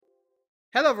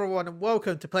Hello, everyone, and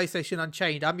welcome to PlayStation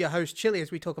Unchained. I'm your host, Chili,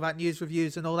 as we talk about news,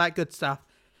 reviews, and all that good stuff.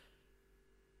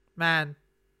 Man,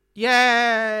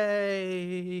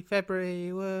 yay!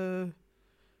 February, woo.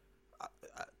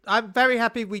 I'm very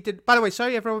happy we did. By the way,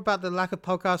 sorry everyone about the lack of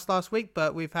podcast last week,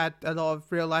 but we've had a lot of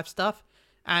real life stuff.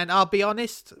 And I'll be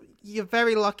honest, you're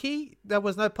very lucky there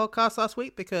was no podcast last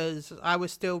week because I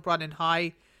was still running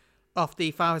high off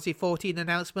the Final Fantasy 14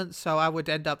 announcement, so I would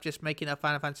end up just making a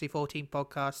Final Fantasy 14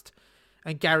 podcast.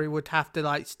 And Gary would have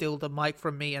to steal the mic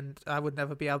from me, and I would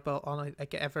never be able on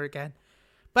it ever again.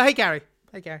 But hey, Gary.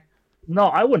 Hey, Gary. No,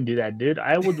 I wouldn't do that, dude.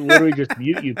 I would literally just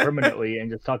mute you permanently and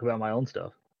just talk about my own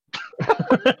stuff.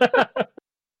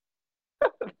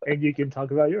 And you can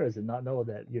talk about yours and not know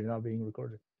that you're not being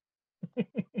recorded.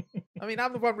 I mean,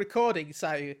 I'm the one recording,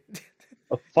 so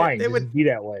Fine, it would be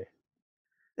that way.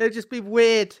 It would just be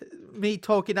weird me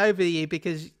talking over you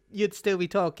because you'd still be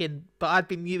talking, but I'd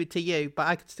be muted to you, but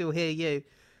I could still hear you.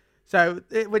 So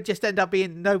it would just end up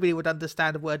being nobody would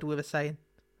understand a word we were saying.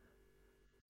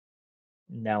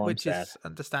 Now I'm which sad. Is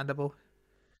understandable.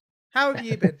 How have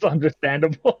you been? It's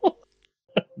understandable.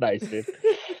 Nice, dude.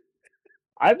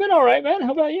 I've been all right, man.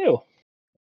 How about you?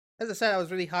 As I said, I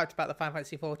was really hyped about the Final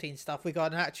Fantasy 14 stuff. We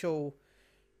got an actual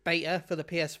beta for the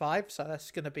PS5, so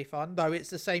that's going to be fun. Though it's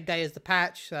the same day as the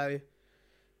patch, so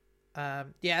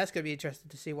yeah, it's going to be interesting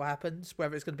to see what happens.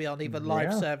 Whether it's going to be on either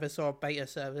live service or beta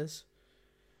service.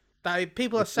 Though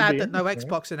people are sad that no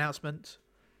Xbox announcement.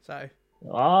 So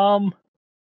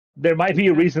there might be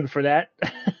a reason for that.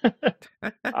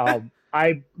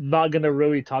 I'm not gonna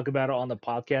really talk about it on the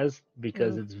podcast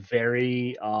because it's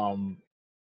very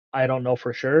I don't know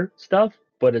for sure stuff,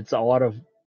 but it's a lot of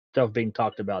stuff being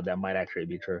talked about that might actually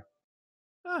be true.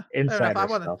 Insider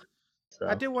stuff. So.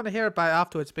 I do want to hear about it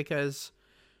afterwards because,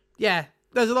 yeah,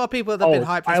 there's a lot of people that have been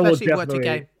hyped, especially if it's a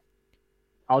game.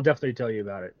 I'll definitely tell you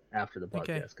about it after the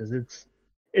podcast because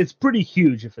it's pretty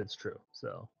huge if it's true.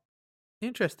 So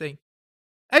interesting.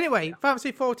 Anyway, Final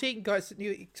Fantasy 14 got its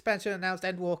new expansion announced,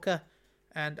 Endwalker,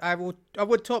 and I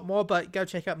would talk more, but go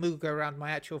check out Mooga around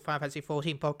my actual Final Fantasy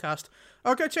 14 podcast,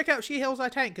 or go check out She Hills I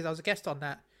Tank because I was a guest on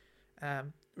that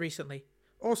recently.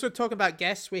 Also, talking about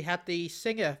guests, we had the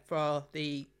singer for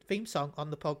the theme song on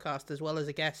the podcast as well as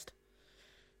a guest.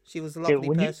 She was a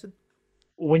lovely person.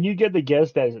 When you get the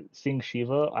guest that sings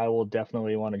Shiva, I will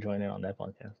definitely want to join in on that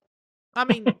podcast. I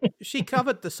mean, she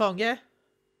covered the song, yeah.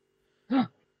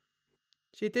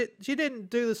 She didn't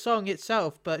do the song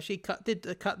itself, but she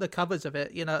did cut the covers of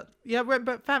it. You know,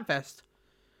 remember FanFest?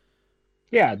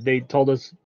 Yeah, they told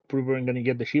us we weren't going to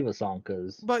get the Shiva song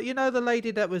because. But you know the lady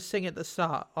that was singing at the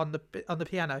start on the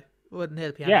piano, wasn't near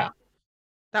the piano. Yeah,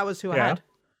 that was who I had.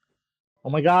 Oh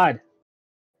my god,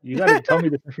 you got to tell me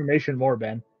this information more,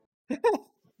 Ben.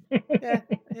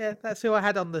 yeah, that's who I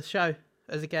had on the show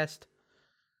as a guest.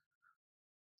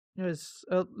 It was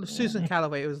Susan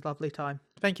Calloway. It was a lovely time.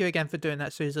 Thank you again for doing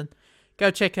that, Susan. Go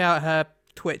check out her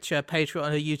Twitch, her Patreon,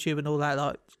 her YouTube, and all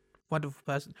that. Wonderful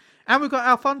person. And we've got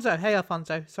Alfonso. Hey,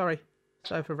 Alfonso. Sorry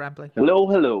for rambling.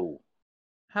 Hello.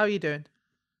 How are you doing?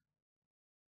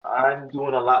 I'm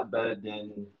doing a lot better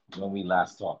than when we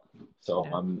last talked. So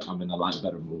yeah. I'm in a lot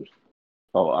better mood.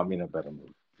 Oh, I'm in a better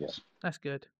mood. Yeah. That's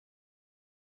good.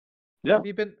 Yeah. Have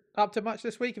you been up to much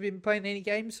this week? Have you been playing any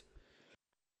games?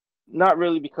 Not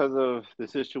really because of the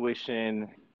situation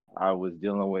I was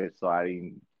dealing with, so I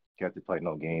didn't get to play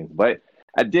no games. But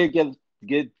I did get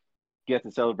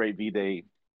to celebrate V-Day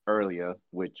earlier,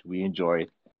 which we enjoyed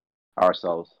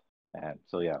ourselves. And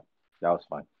so, yeah, that was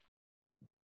fun.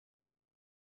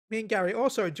 Me and Gary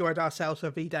also enjoyed ourselves for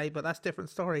V-Day, but that's a different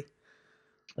story.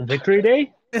 Victory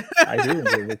Day? I do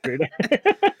enjoy Victory Day.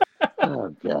 Oh,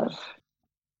 gosh.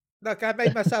 Look, I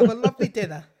made myself a lovely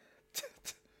dinner.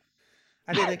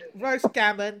 I did a roast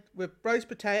gammon with roast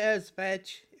potatoes, veg.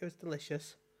 It was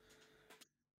delicious.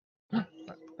 But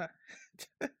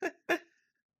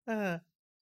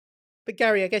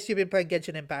Gary, I guess you've been playing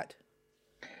Genshin Impact.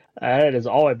 That is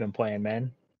all I've been playing,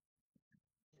 man.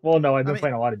 Well, no, I've been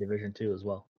playing a lot of Division 2 as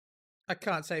well. I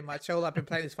can't say much. All I've been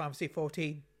playing is Final Fantasy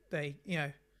 14.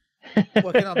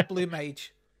 Working on Blue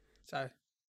Mage. So,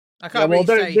 I can't really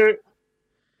say...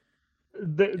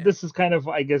 This is kind of,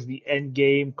 I guess, the end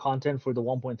game content for the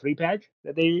 1.3 patch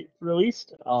that they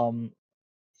released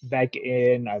back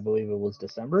in, I believe it was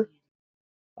December.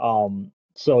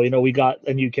 So, we got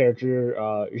a new character,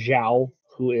 Zhao,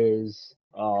 who is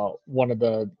one of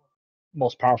the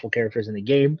most powerful characters in the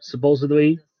game,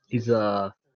 supposedly. He's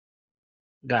I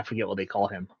forget what they call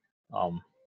him.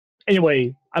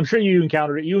 Anyway, I'm sure you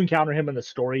encounter him in the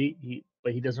story,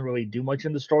 but he doesn't really do much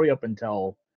in the story up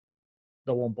until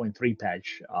the 1.3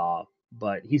 patch.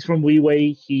 but he's from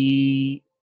Leeway. He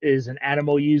is an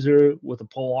animal user with a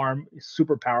pole arm. He's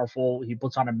super powerful. He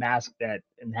puts on a mask that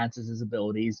enhances his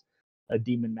abilities, a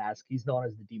demon mask. He's known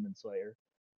as the Demon Slayer.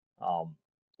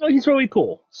 No, he's really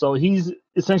cool. So he's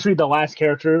essentially the last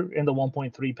character in the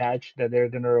 1.3 patch that they're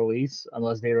gonna release,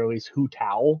 unless they release Hu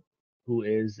Tao, who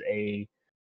is a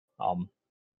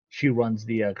she runs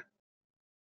the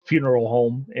funeral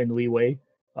home in Leeway.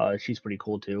 She's pretty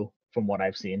cool too, from what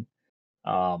I've seen.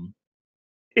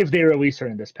 If they release her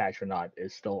in this patch or not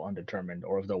is still undetermined,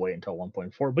 or if they'll wait until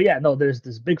 1.4. But yeah, no, there's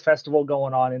this big festival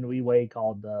going on in Leeway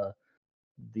called the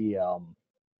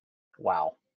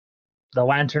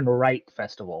Lantern Rite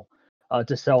Festival,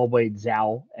 to celebrate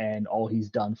Zhao and all he's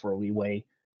done for Leeway,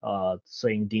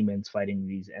 slaying demons, fighting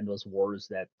these endless wars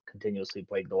that continuously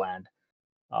plague the land.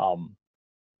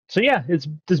 So yeah, it's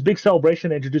this big celebration.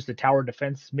 They introduced the tower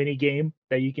defense mini game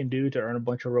that you can do to earn a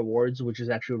bunch of rewards, which is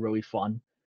actually really fun.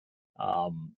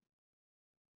 So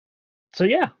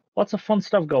yeah, lots of fun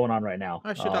stuff going on right now.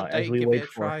 I should update as and we give wait it a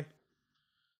for try.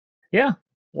 yeah,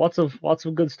 lots of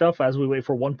good stuff as we wait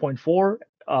for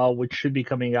 1.4, which should be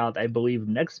coming out, I believe,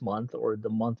 next month or the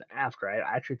month after. I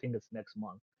actually think it's next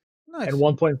month. Nice. And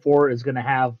 1.4 is going to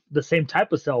have the same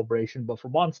type of celebration, but for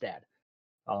Mondstadt.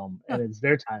 And it's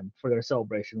their time for their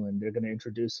celebration when they're going to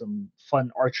introduce some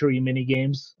fun archery mini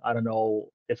games. I don't know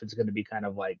if it's going to be kind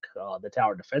of like the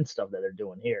tower defense stuff that they're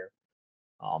doing here.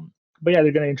 But yeah,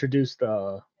 they're going to introduce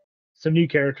some new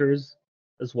characters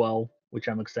as well, which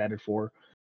I'm excited for.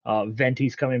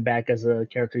 Venti's coming back as a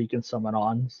character you can summon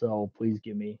on, so please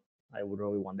give me. I would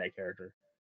really want that character.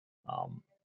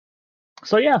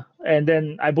 So yeah, and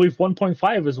then I believe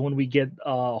 1.5 is when we get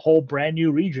a whole brand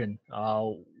new region.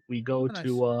 We go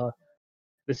to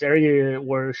this area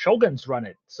where shoguns run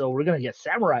it, so we're gonna get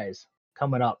samurais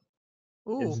coming up.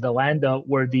 Ooh. It's the land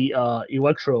where the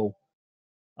Electro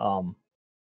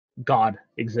god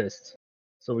exists.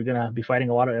 So we're gonna be fighting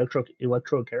a lot of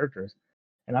electro characters,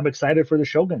 and I'm excited for the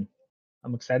shogun.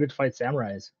 I'm excited to fight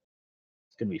samurais.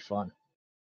 It's gonna be fun.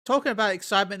 Talking about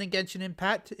excitement and Genshin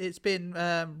Impact, it's been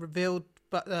revealed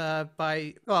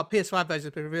PS5 version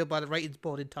has been revealed by the ratings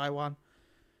board in Taiwan.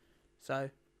 So,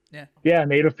 yeah. Yeah,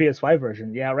 native PS5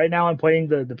 version. Yeah, right now I'm playing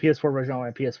the PS4 version on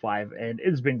my PS5, and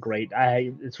it's been great.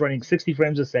 It's running 60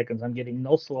 frames a second. I'm getting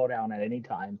no slowdown at any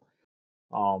time.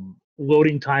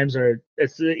 Loading times are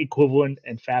equivalent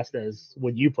and fast as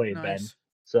when you played, Nice. Ben.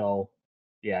 So,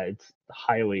 yeah, it's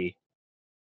highly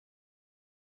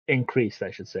increased,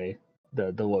 I should say,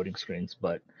 the loading screens.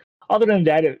 But other than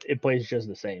that, it plays just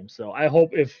the same. So I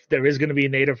hope if there is going to be a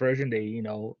native version, they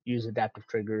use adaptive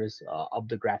triggers, up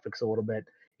the graphics a little bit.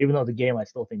 Even though the game I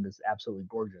still think is absolutely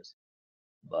gorgeous.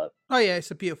 But oh yeah, it's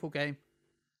a beautiful game.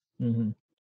 Mm-hmm.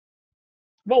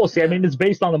 But we'll see. I mean, it's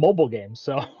based on the mobile game,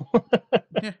 so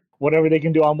yeah. Whatever they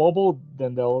can do on mobile,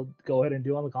 then they'll go ahead and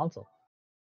do on the console.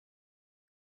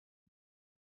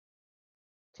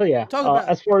 So yeah,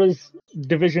 as far as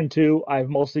Division 2, I've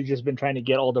mostly just been trying to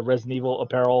get all the Resident Evil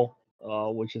apparel,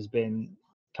 which has been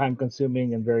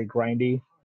time-consuming and very grindy.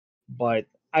 But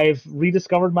I've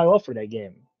rediscovered my love for that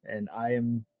game, and I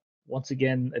am once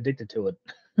again addicted to it.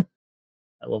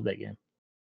 I love that game.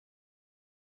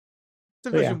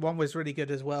 Division 1 was really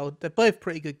good as well. They're both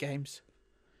pretty good games.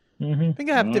 Mm-hmm. I think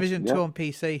I have Division 2 on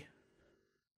PC.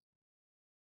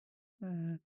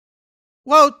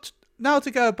 Well, now to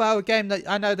go about a game that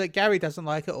I know that Gary doesn't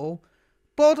like at all.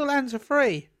 Borderlands are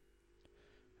free.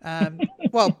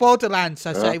 Well, Borderlands,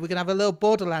 I say. We're going to have a little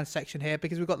Borderlands section here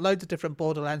because we've got loads of different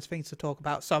Borderlands things to talk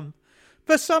about.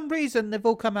 For some reason, they've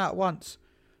all come out at once.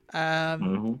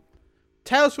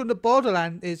 Tales from the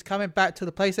Borderland is coming back to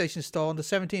the PlayStation Store on the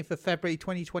 17th of February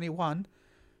 2021,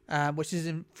 which is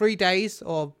in 3 days,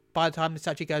 or by the time this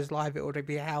actually goes live, it will already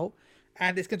be out.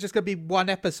 And it's just going to be one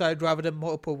episode rather than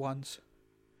multiple ones.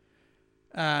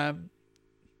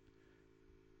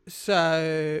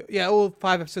 So, yeah, all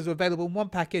 5 episodes are available in one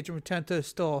package and returned to the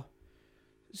store.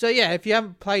 So, yeah, if you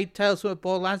haven't played Tales from the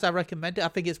Borderlands, I recommend it. I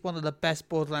think it's one of the best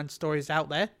Borderlands stories out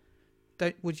there.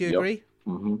 Would you agree?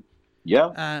 Mm-hmm.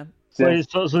 Yeah.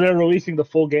 So they're releasing the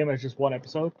full game as just one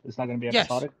episode? It's not going to be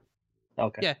episodic? Yes.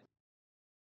 Okay.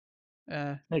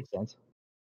 Yeah. Makes sense.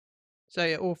 So,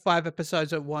 yeah, all 5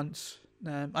 episodes at once.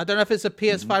 I don't know if it's a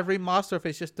PS5 remaster or if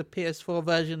it's just the PS4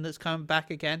 version that's coming back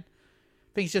again.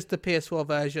 I think it's just the PS4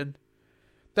 version.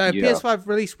 The PS5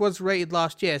 release was rated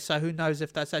last year, so who knows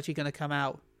if that's actually going to come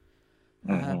out.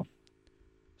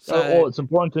 So it's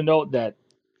important to note that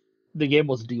the game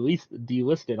was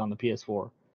delisted on the PS4.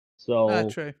 So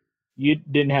true. You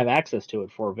didn't have access to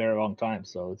it for a very long time,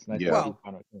 so it's nice to see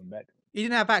kind of coming back. You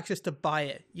didn't have access to buy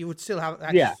it. You would still have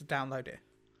access to download it.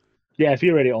 Yeah, if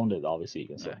you already owned it, obviously you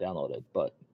can still download it.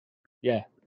 But yeah,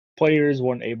 players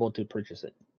weren't able to purchase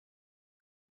it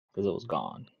because it was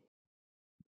gone.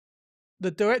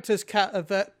 The director's cut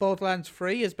of Borderlands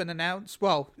 3 has been announced.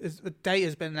 Well, the date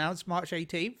has been announced, March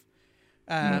 18th.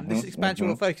 This expansion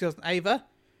will focus on Ava.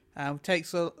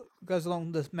 Goes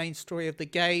along the main story of the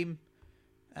game.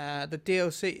 The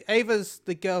DLC. Ava's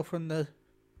the girl from the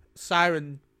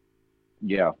Siren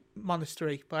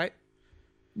monastery, right?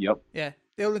 Yep. Yeah.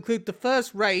 It'll include the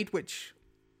first raid, which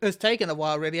has taken a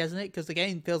while, really, hasn't it? Because the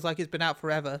game feels like it's been out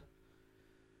forever.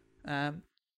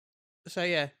 So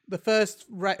yeah, the first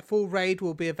full raid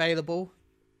will be available.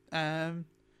 I'm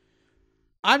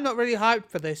not really hyped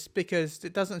for this because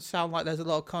it doesn't sound like there's a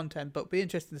lot of content, but it'll be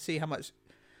interesting to see how much.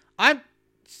 I'm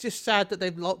just sad that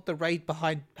they've locked the raid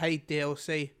behind paid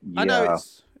DLC. Yeah. I know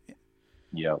it's.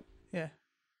 Yep. Yeah.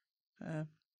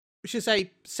 We should say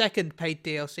second paid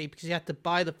DLC because you had to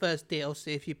buy the first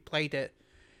DLC if you played it.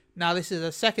 Now this is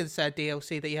a second set of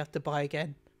DLC that you have to buy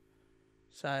again.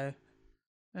 So,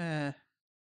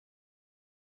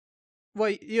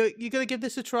 wait, you gonna give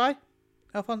this a try,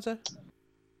 Alfonso?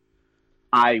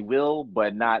 I will,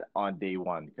 but not on day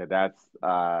one because that's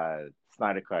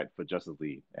Snyder Cut for Justice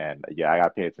League, and yeah, I gotta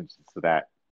pay attention to that.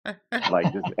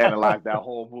 Like just analyze that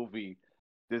whole movie.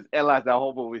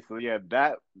 So yeah,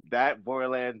 that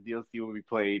Borderlands DLC will be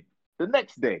played the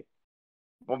next day,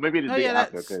 or maybe the day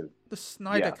after. That's Because the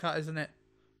Snyder Cut, isn't it?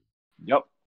 Yep.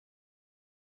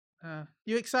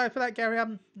 You excited for that, Gary?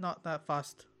 I'm not that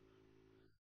fast.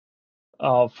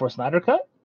 For Snyder Cut?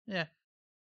 Yeah.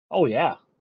 Oh yeah.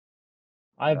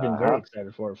 I've been very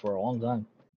excited for it for a long time.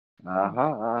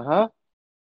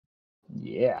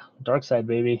 Yeah, Darkseid,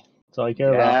 baby. That's all I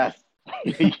care about.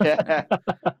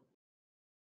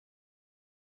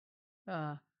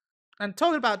 Yeah. And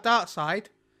talking about Darkseid,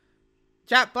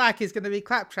 Jack Black is going to be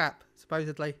Claptrap,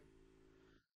 supposedly.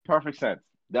 Perfect sense.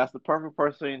 That's the perfect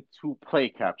person to play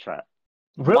Claptrap.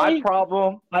 Really? My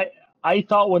problem. I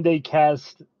thought when they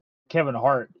cast Kevin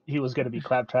Hart, he was going to be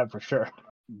Claptrap for sure.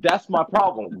 That's my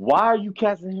problem. Why are you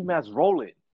casting him as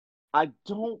Roland? I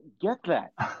don't get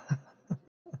that.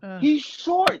 He's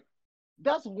short.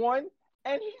 That's one,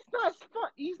 and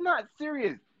he's not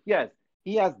serious. Yes,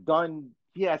 he has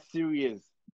serious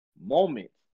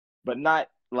moments, but not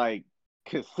like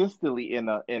consistently in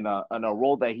a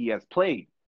role that he has played.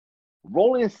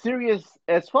 Roland's serious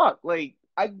as fuck. Like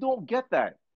I don't get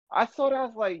that. I saw that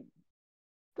as like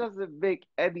doesn't make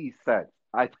any sense.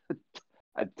 I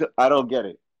don't get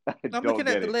it. I'm looking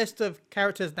at the list of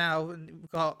characters now, and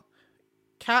we've got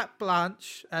Cat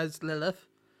Blanche as Lilith.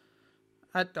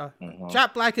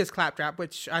 Jack Black is Claptrap,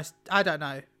 which I don't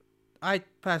know. I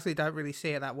personally don't really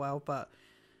see it that well, but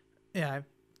yeah,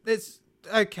 it's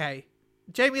okay.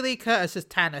 Jamie Lee Curtis as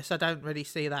Tannis. I don't really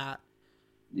see that.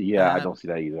 Yeah, I don't see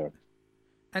that either.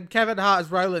 And Kevin Hart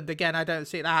as Roland again. I don't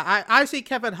see that. I see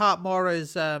Kevin Hart more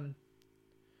as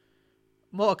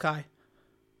Mordecai.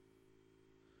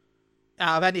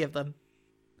 Out of any of them,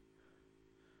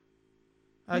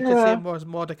 I could see him more as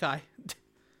Mordecai.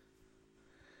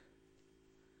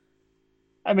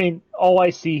 I mean, all I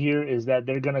see here is that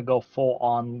they're gonna go full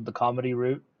on the comedy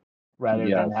route rather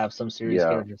than have some serious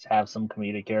characters, have some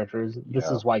comedic characters. This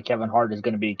is why Kevin Hart is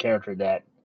gonna be a character that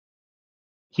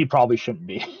he probably shouldn't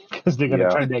be because they're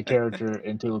gonna turn that character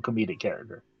into a comedic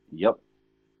character. Yep.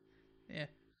 Yeah.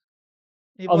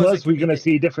 Unless we're gonna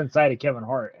see a different side of Kevin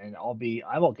Hart, and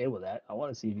I'm okay with that. I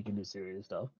want to see if he can do serious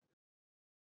stuff.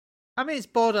 I mean, it's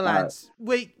Borderlands.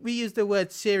 We use the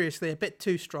word seriously a bit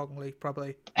too strongly,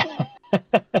 probably.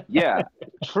 Yeah,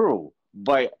 true.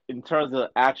 But in terms of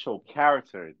actual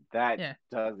character, that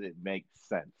doesn't make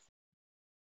sense.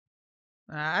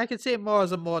 I could see it more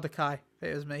as a Mordecai if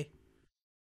it was me.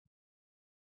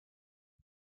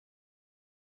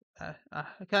 I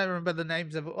can't remember the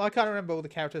names of. I can't remember all the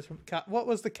characters from. What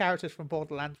was the characters from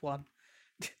Borderlands 1?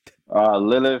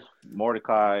 Lilith,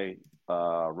 Mordecai,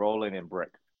 Roland, and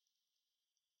Brick.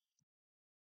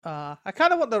 I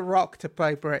kind of want The Rock to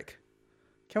play Brick.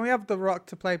 Can we have The Rock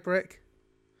to play Brick?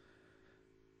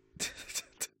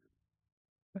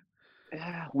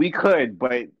 We could,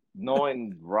 but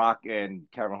knowing Rock and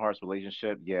Kevin Hart's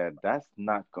relationship, that's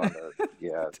not gonna.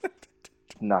 It's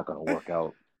not gonna work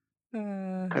out.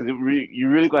 Because you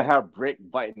really gonna have Brick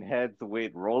biting heads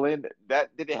with Roland? That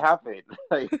didn't happen.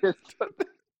 I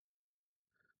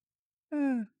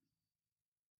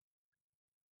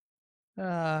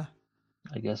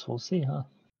guess we'll see, huh?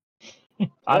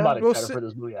 I'm not excited for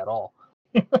this movie at all.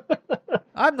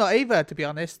 I'm not either, to be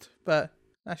honest, but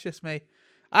that's just me.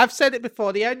 I've said it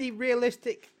before, the only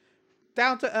realistic,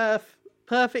 down-to-earth,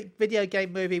 perfect video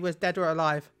game movie was Dead or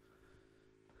Alive.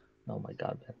 Oh my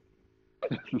god, man.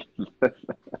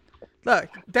 Look,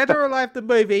 Dead or Alive the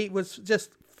movie was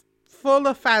just full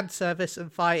of fan service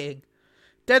and fighting.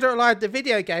 Dead or Alive the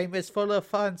video game is full of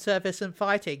fan service and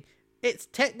fighting. It's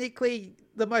technically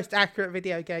the most accurate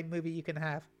video game movie you can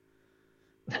have.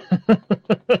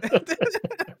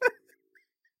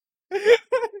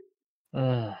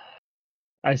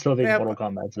 I still think Yeah, Mortal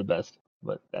Kombat's the best,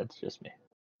 but that's just me.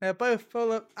 They're both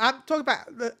full of. I'm talking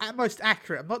about the most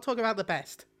accurate. I'm not talking about the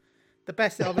best. The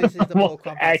best, obviously, is the Mortal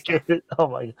Kombat accurate. stuff. Oh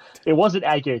my god, it wasn't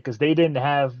accurate because they didn't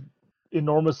have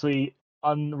enormously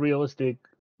unrealistic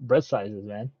breast sizes,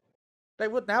 man. They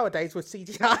would nowadays with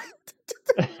CGI.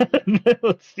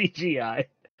 CGI.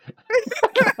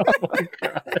 Oh my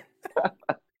god.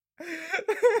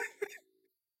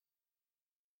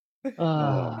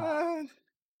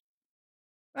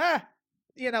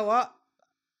 You know what?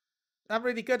 I'm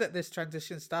really good at this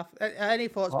transition stuff. Any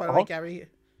thoughts, by the way, Gary?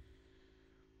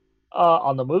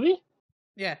 On the movie?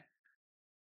 Yeah.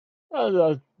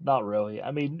 Not really.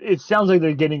 I mean, it sounds like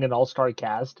they're getting an all-star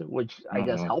cast, which I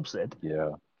guess helps it. Yeah.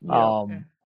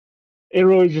 It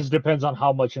really just depends on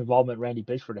how much involvement Randy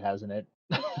Pitchford has in it.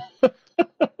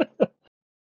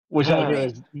 Which I hear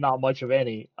is not much of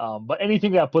any. But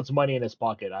anything that puts money in his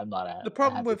pocket, I'm not. The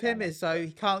problem with him is though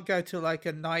he can't go to like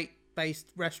a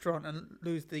night-based restaurant and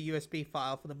lose the USB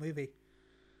file for the movie.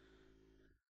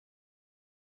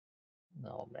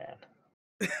 No, man.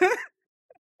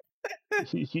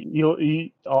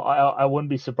 I wouldn't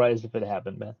be surprised if it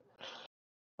happened, man.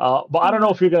 But I don't know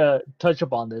if you're gonna touch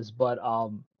upon this, but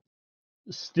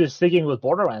just sticking with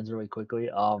Borderlands really quickly.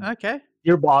 Okay.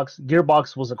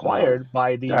 Gearbox was acquired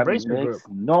by the Embracer Group.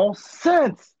 No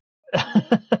sense.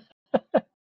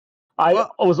 I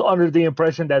was under the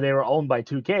impression that they were owned by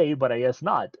 2K, but I guess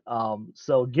not.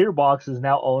 So Gearbox is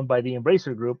now owned by the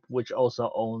Embracer Group, which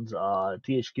also owns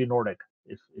THQ Nordic.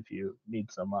 If you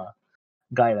need some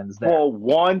guidance there. For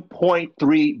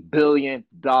 $1.3 billion.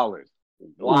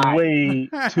 Why? Way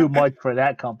too much for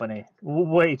that company.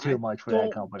 Way too much for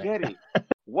that company. Get it.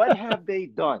 What have they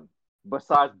done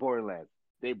besides Borderlands?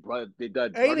 They done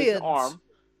Brothers in Arms.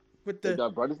 With the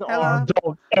Brothers in Arms.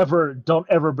 Don't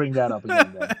ever bring that up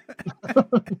again.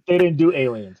 They didn't do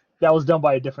Aliens. That was done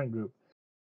by a different group.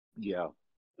 Yeah.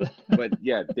 But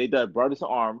yeah, they done Brothers in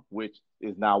Arms, which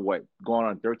is now going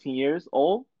on 13 years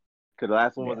old? Because the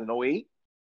last one was in 2008.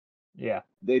 Yeah.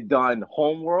 They done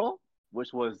Homeworld,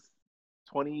 which was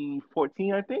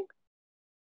 2014, I think.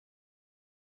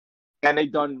 And they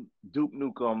done Duke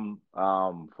Nukem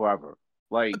Forever.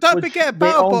 Like, don't forget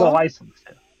they own the Battleborn. license.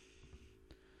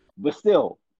 But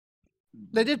still,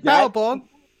 they did Battleborn.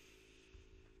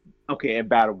 Okay, and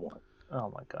Battleborn. Oh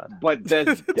my god! But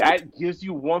that gives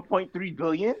you 1.3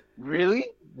 billion? Really?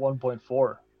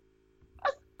 1.4.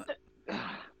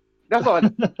 That's all.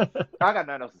 I got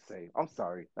nothing else to say. I'm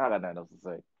sorry. I got nothing else to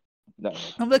say. No.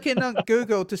 I'm looking on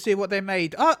Google to see what they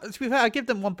made. Oh, to be fair, I give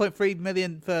them 1.3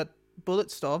 million for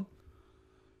Bulletstorm.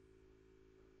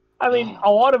 I mean, a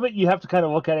lot of it you have to kind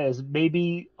of look at it as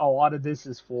maybe a lot of this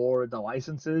is for the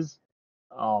licenses.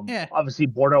 Obviously,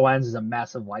 Borderlands is a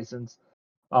massive license.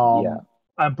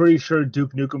 I'm pretty sure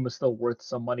Duke Nukem is still worth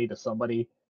some money to somebody.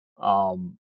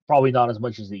 Probably not as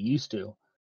much as it used to.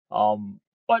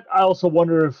 But I also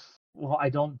wonder if, I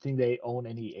don't think they own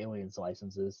any Aliens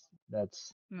licenses.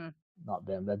 That's not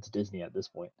them. That's Disney at this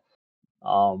point.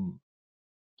 I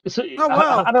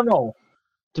don't know.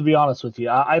 To be honest with you,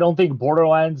 I don't think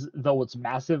Borderlands, though it's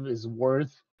massive, is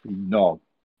worth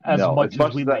as much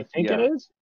as we might think it is.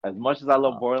 As much as I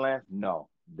love Borderlands, no,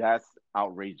 that's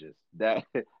outrageous. That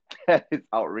is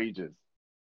outrageous.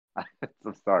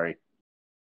 I'm sorry.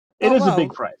 It is a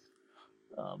big price.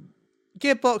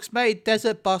 Gearbox made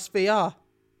Desert Bus VR.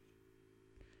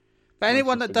 For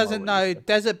anyone that doesn't know,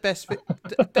 Desert Bus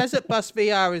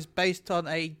VR is based on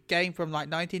a game from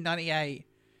like 1998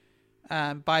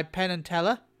 by Penn and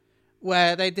Teller,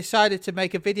 where they decided to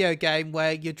make a video game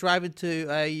where you're driving to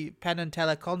a Penn and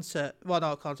Teller concert. Well,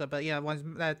 not a concert, but one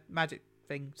of their magic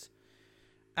things.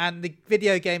 And the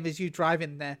video game is you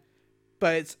driving there,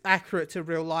 but it's accurate to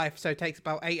real life, so it takes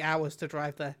about 8 hours to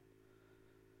drive there.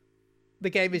 The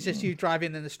game is just you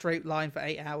driving in a straight line for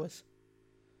 8 hours.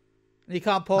 And you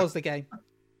can't pause the game.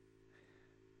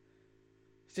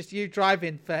 It's just you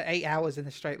driving for 8 hours in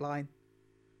a straight line.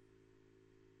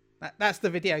 That's the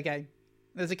video game.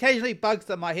 There's occasionally bugs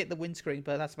that might hit the windscreen,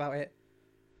 but that's about it.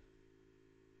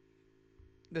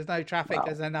 There's no traffic,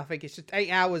 there's no nothing. It's just 8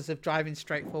 hours of driving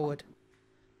straight forward.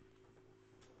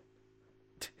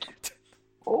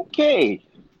 Okay.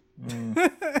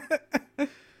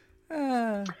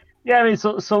 Yeah, I mean,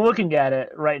 so looking at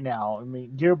it right now, I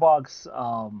mean, Gearbox,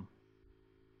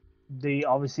 They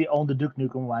obviously own the Duke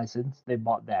Nukem license. They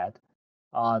bought that.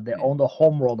 They Yeah. own the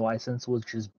Homeworld license,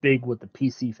 which is big with the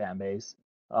PC fan base.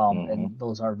 Mhm. And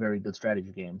those are very good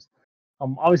strategy games.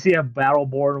 Obviously, you have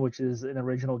Battleborn, which is an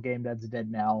original game that's dead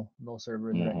now, no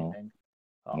servers or Mhm. anything.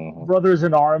 Mhm. Brothers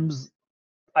in Arms,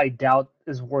 I doubt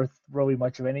is worth really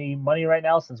much of any money right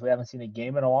now since we haven't seen a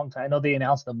game in a long time. I know they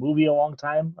announced a movie a long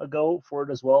time ago for it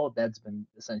as well. That's been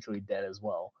essentially dead as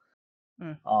well.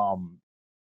 Hmm.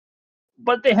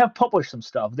 But they have published some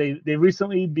stuff. They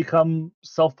recently become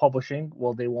self-publishing.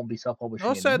 Well, they won't be self-publishing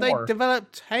Also, they anymore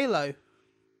developed Halo.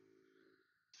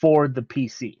 for the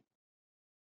PC.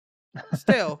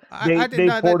 Still, I They didn't they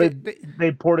know that. ported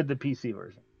they ported the PC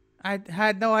version. I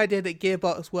had no idea that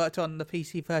Gearbox worked on the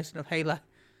PC version of Halo.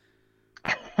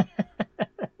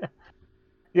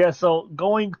 Yeah, so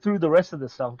going through the rest of the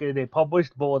stuff, okay, they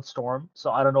published Bulletstorm,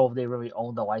 so I don't know if they really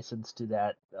own the license to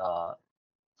that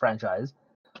franchise.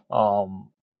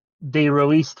 They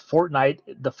released Fortnite,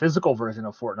 the physical version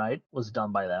of Fortnite was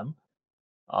done by them.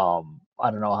 I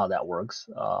don't know how that works.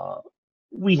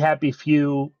 We Happy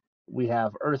Few, we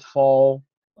have Earthfall,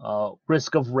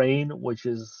 Risk of Rain, which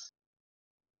is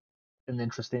an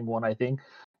interesting one, I think.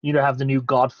 You have the new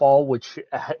Godfall, which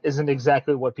isn't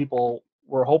exactly what people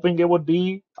were hoping it would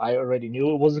be. I already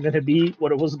knew it wasn't going to be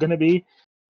what it was going to be.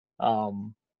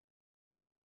 But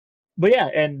yeah,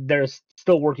 and they're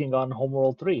still working on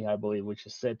Homeworld 3, I believe, which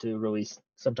is set to release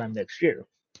sometime next year.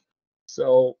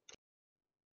 So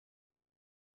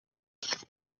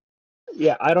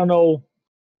yeah, I don't know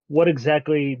what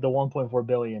exactly the 1.4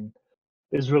 billion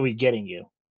is really getting you.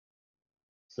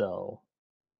 So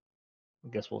I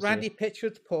guess we'll Randy see.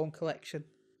 Pitchford's porn collection.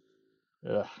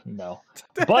 No,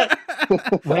 but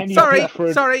Randy sorry,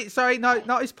 Pitchford. sorry. No,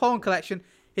 not his porn collection.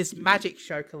 His magic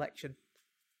show collection.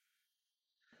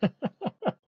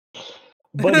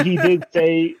 But he did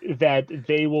say that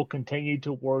they will continue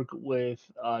to work with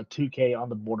 2K on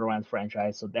the Borderlands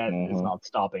franchise, so that is Mhm. not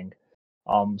stopping.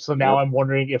 So now Yep. I'm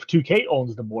wondering if 2K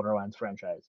owns the Borderlands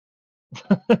franchise,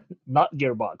 not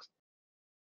Gearbox.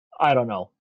 I don't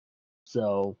know.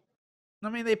 So I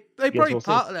mean, they guess probably we'll see.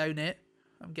 partly own it.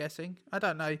 I'm guessing. I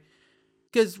don't know.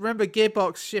 Because remember,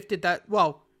 Gearbox shifted that.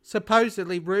 Well,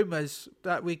 supposedly rumors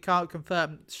that we can't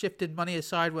confirm shifted money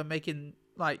aside when making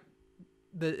like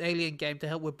the Alien game to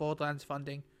help with Borderlands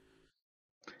funding.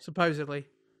 Supposedly,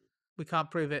 we can't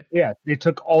prove it. Yeah, they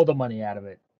took all the money out of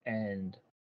it and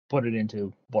put it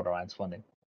into Borderlands funding.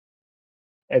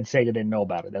 And Sega didn't know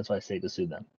about it. That's why Sega sued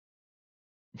them.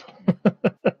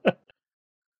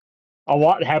 A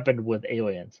lot happened with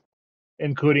Aliens,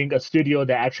 including a studio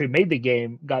that actually made the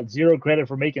game, got zero credit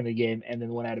for making the game, and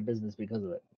then went out of business because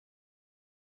of it.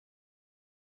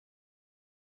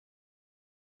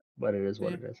 But it is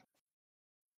what Yeah. it is.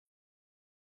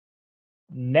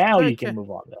 Now you Okay. can move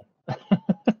on, though.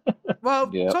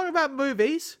 Well, Yep. talking about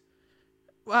movies.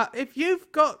 Well, if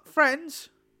you've got friends,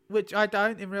 which I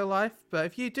don't in real life, but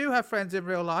if you do have friends in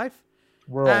real life,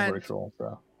 We're all and virtual,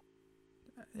 so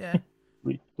yeah,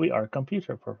 we are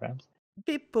computer programs.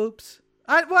 beep boops.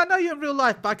 I know you're in real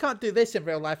life, but I can't do this in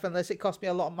real life unless it costs me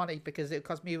a lot of money because it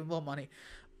costs me even more money.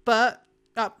 But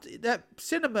that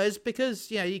cinemas,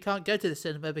 because you can't go to the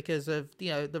cinema because of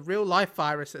the real life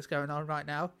virus that's going on right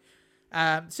now.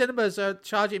 Cinemas are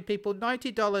charging people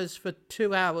 $90 for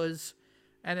 2 hours,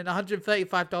 and then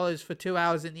 $135 for 2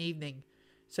 hours in the evening.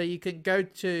 So you can go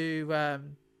to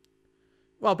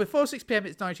before 6 p.m.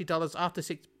 it's $90. After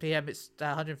 6 p.m. it's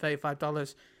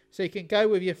 $135. So you can go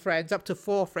with your friends, up to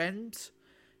 4 friends,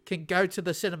 can go to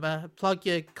the cinema, plug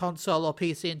your console or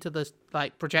PC into the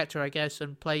projector, I guess,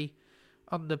 and play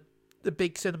on the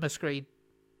big cinema screen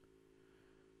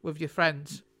with your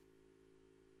friends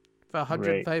for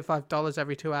 $135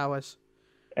 every 2 hours.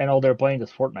 And all they're playing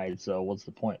is Fortnite, so what's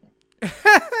the point?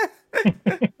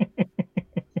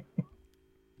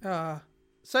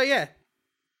 So yeah.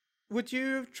 Would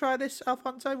you try this,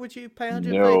 Alfonso? Would you pay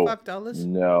 $135?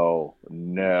 No.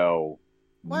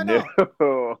 Why not?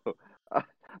 No.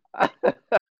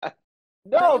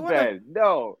 No, Ben.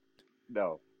 No.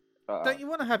 Don't you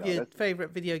want to have your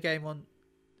favorite video game on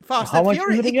Fast How and much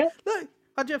Furious? is it again? Look,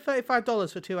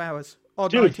 $135 for 2 hours. Or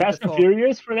Dude, Fast and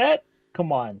Furious for that?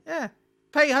 Come on. Yeah.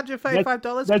 Pay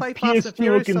 $135, That's play Fast and PS2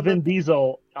 Furious looking on Vin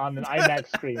Diesel on an IMAX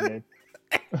screen, dude.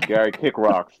 Gary, kick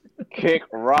rocks. Kick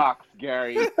rocks,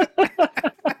 Gary. You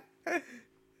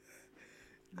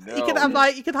could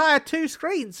have you could hire 2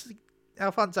 screens,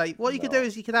 Alfonso. What you could do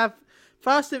is you could have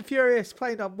Fast and Furious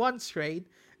playing on one screen,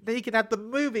 then you could have the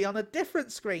movie on a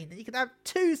different screen, and you could have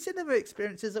 2 cinema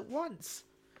experiences at once.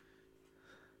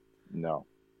 No.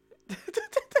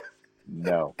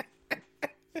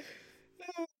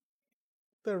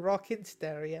 The rocking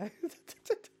stereo.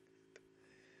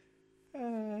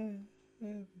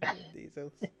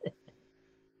 Diesels.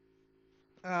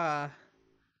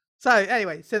 So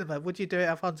anyway, cinema. Would you do it,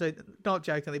 Alfonso? Not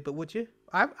jokingly, but would you?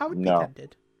 I would be No,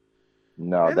 tempted.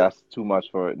 no, Really? that's too much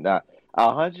for it. Nah,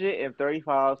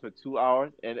 $135 for 2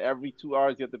 hours, and every 2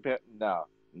 hours you have to pay. No,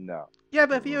 no. Yeah,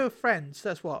 but if you Mm-mm. were friends,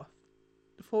 that's what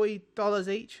 $40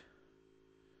 each.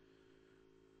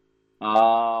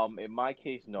 In my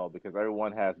case, no, because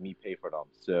everyone has me pay for them.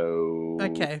 So,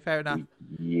 Okay, fair enough.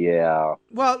 yeah,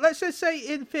 Well, let's just say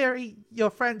in theory your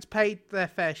friends paid their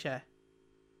fair share.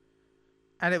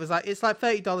 And it was like it's like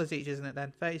 $30 each, isn't it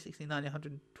then? 30, 60, 90,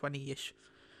 120 ish.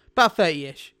 About 30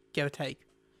 ish, give or take.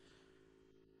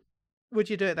 Would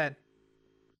you do it then?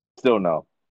 still no.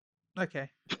 Okay,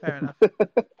 fair enough.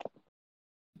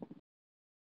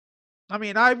 I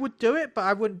mean, I would do it, but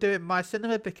I wouldn't do it in my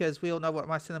cinema because we all know what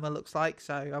my cinema looks like.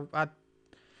 So if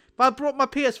I brought my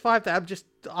PS5 there, I'm just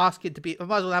asking to be. I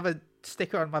might as well have a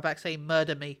sticker on my back saying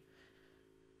 "Murder Me."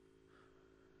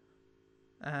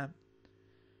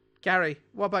 Gary,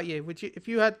 what about you? Would you, if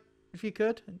you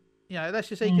could, let's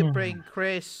just say you could bring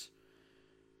Chris,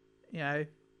 you know,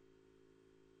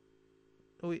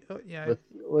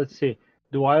 Let's see.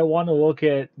 Do I want to look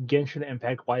at Genshin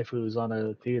Impact waifus on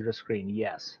a theater screen?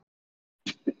 Yes.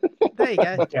 there you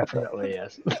go. Definitely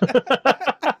yes.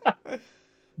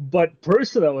 But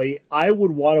personally, I would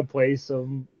want to play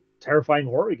some terrifying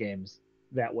horror games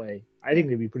that way. I think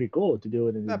it'd be pretty cool to do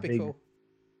it in a That'd be big, cool.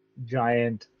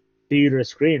 giant theater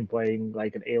screen, playing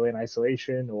like an Alien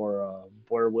Isolation or a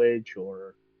Blair Witch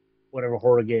or whatever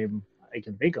horror game I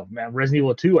can think of. Man, Resident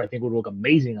Evil 2, I think would look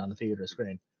amazing on the theater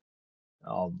screen.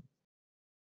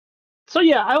 So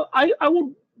yeah, I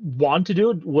would want to do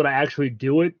it. Would I actually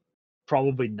do it?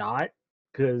 Probably not,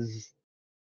 because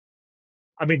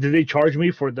I mean, do they charge me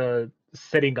for the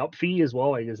setting up fee as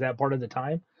well? Like, is that part of the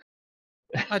time?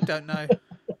 I don't know.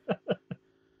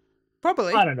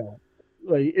 Probably. I don't know.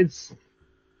 Like, it's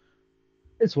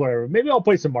whatever. Maybe I'll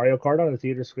play some Mario Kart on the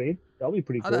theater screen. That'll be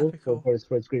pretty Oh, that'd cool. be cool. For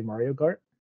split screen Mario Kart.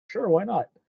 Sure, why not?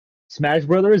 Smash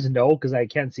Brothers, no, because I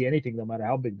can't see anything no matter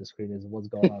how big the screen is and what's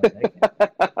going on.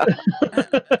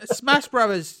 Smash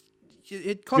Brothers,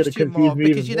 it Gonna cost you confuse more me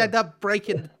because even you'd more. end up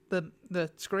breaking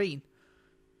the screen.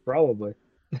 Probably.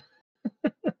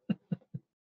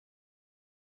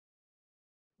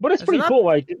 But it's Is pretty it up? cool.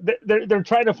 Like they're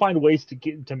trying to find ways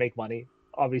to make money.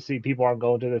 Obviously, people aren't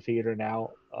going to the theater now.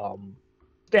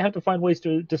 They have to find ways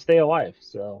to stay alive.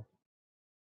 So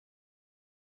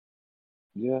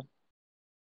Yeah.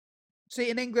 See,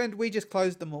 in England, we just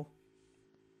closed them all.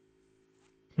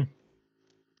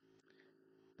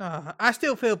 I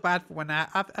still feel bad for when I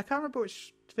can't remember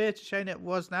which theatre chain it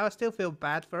was now. I still feel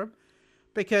bad for them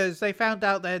because they found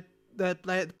out that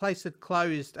the place had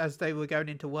closed as they were going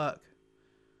into work.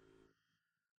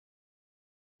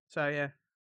 So yeah,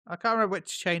 I can't remember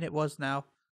which chain it was now.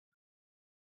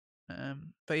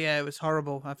 But yeah, it was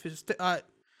horrible.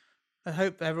 I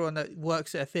hope everyone that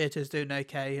works at a theatre is doing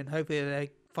okay, and hopefully they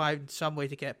find some way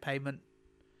to get payment.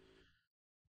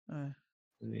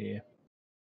 yeah.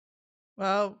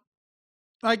 Well,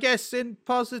 I guess in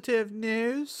positive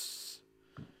news,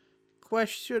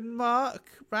 question mark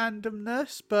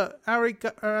randomness, but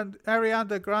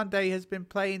Ariana Grande has been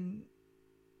playing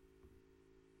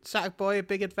Sackboy: A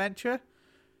Big Adventure.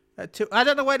 I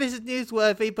don't know why this is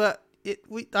newsworthy, but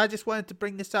I just wanted to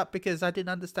bring this up because I didn't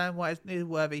understand why it's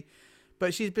newsworthy.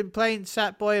 But she's been playing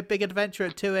Sackboy: A Big Adventure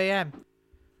at 2 a.m.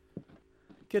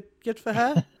 Good for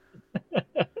her.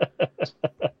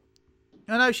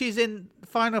 I know she's in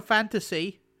Final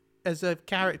Fantasy as a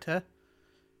character.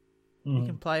 You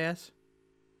can play as.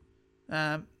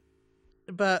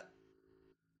 But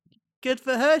good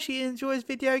for her. She enjoys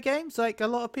video games like a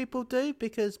lot of people do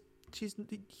because she's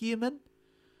human.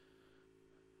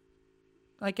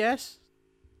 I guess.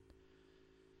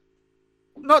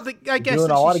 Not that I guess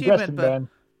that she's human, but man.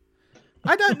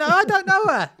 I don't know. I don't know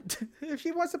her. If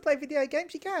she wants to play video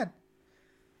games, she can.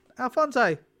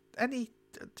 Alfonso,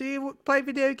 do you play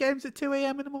video games at 2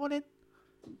 a.m. in the morning?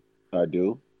 I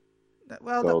do.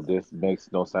 Well, So this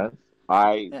makes no sense.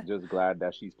 Just glad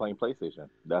that she's playing PlayStation.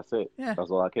 That's it. Yeah.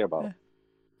 That's all I care about. Yeah.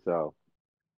 So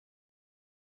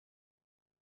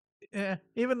yeah,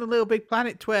 even the Little Big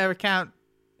Planet Twitter account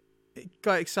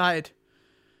got excited.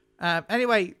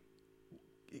 Anyway,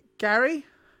 Gary,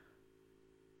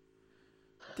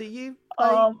 do you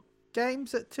play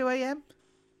games at 2 a.m.?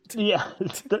 Yeah,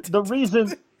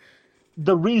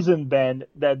 the reason, Ben,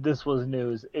 that this was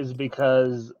news is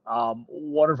because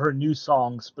one of her new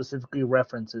songs specifically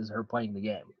references her playing the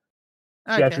game.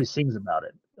 She actually sings about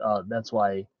it. That's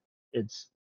why it's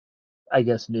I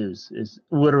guess, news is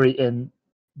literally in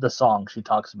the song she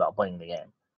talks about playing the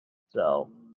game. So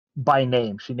by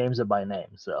name, she names it by name.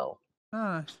 So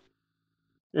Oh,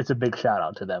 it's a big shout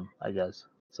out to them, I guess.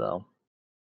 So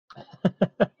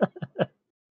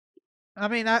I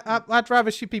mean, I'd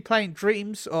rather she be playing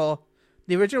Dreams or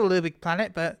the original Little Big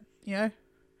Planet, but you know,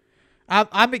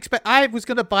 I was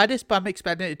gonna buy this, but I'm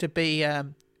expecting it to be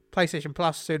PlayStation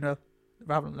Plus sooner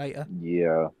rather than later.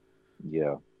 Yeah,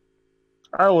 yeah.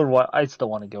 I still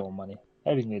want to give them money.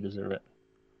 I think they deserve it.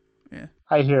 Yeah.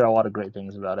 I hear a lot of great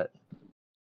things about it.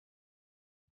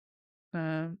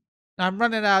 I'm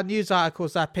running out of news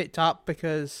articles I picked up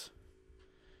because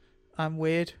I'm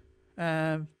weird.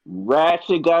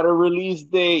 Ratchet got a release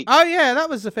date. Oh yeah, that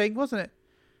was the thing, wasn't it?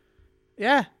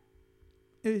 Yeah.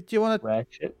 Do you want to?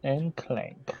 Ratchet and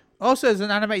Clank. Also, there's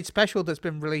an animated special that's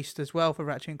been released as well for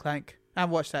Ratchet and Clank. I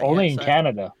haven't watched that Only yet. in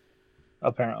Canada,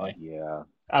 apparently. Yeah.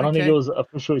 I don't think Okay. it was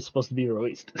officially supposed to be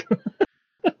released.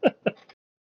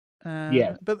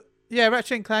 Yeah. But yeah,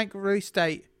 Ratchet and Clank release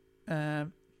date.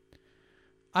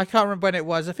 I can't remember when it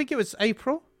was. I think it was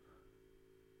April.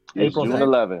 It's April June 10th.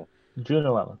 11th. June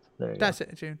 11th. There you That's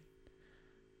it, June.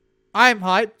 I'm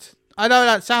hyped. I know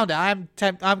that sounded. I'm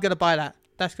gonna buy that.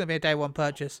 That's gonna be a day one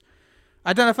purchase.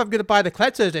 I don't know if I'm gonna buy the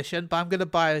collector edition, but I'm gonna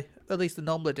buy at least the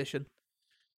normal edition.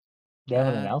 They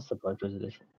haven't announced the collector's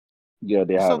edition. Yeah,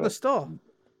 they It's have on the it. store.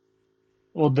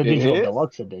 Well, the It digital is?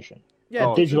 deluxe edition. Yeah,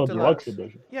 Oh, Digital deluxe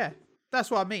edition. Yeah, that's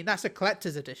what I mean. That's a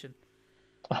collector's edition.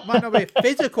 Might not be a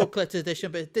physical collector's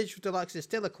edition, but digital deluxe is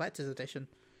still a collector's edition.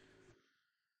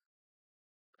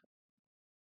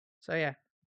 So yeah,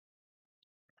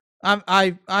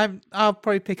 I'll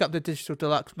probably pick up the digital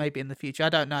deluxe maybe in the future. I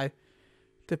don't know.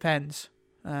 Depends.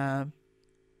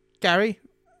 Gary,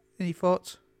 any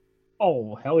thoughts?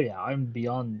 Oh, hell yeah. I'm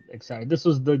beyond excited. This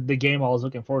was the game I was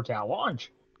looking forward to at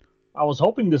launch. I was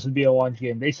hoping this would be a launch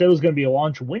game. They said it was going to be a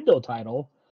launch window title.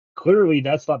 Clearly,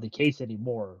 that's not the case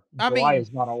anymore. July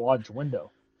is not a launch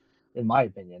window, in my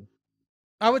opinion.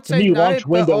 I would To say me, no, launch but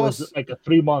window also, is like a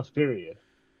 3-month period.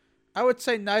 I would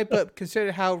say no, but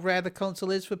considering how rare the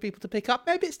console is for people to pick up,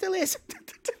 maybe it still is.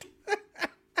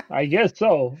 I guess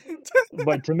so.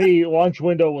 But to me, launch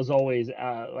window was always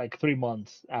like 3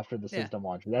 months after the system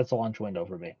launch. That's a launch window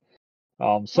for me.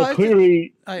 So Well,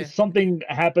 clearly, Oh, yeah. something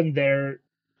happened there,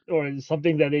 or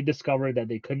something that they discovered that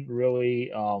they couldn't really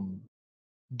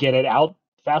get it out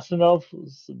fast enough.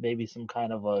 Maybe some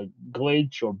kind of a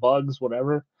glitch or bugs,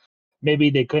 whatever. Maybe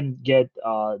they couldn't get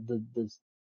the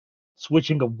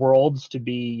switching of worlds to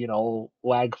be,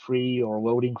 lag free or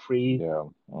loading free, Yeah.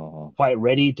 quite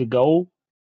ready to go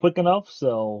quick enough.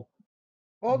 So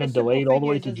Well, been delayed all the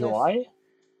way to July.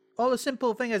 Well, the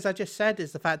simple thing, as I just said,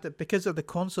 is the fact that because of the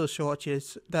console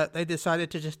shortages, that they decided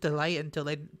to just delay it until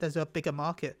there's a bigger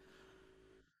market.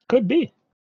 Could be,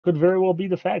 could very well be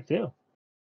the fact too.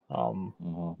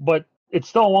 But it's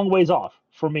still a long ways off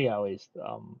for me, at least.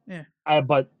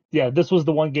 But yeah, this was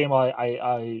the one game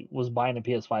I was buying a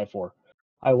PS5 for.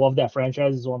 I love that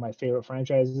franchise. It's one of my favorite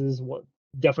franchises.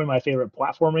 Definitely my favorite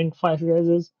platforming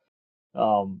franchises.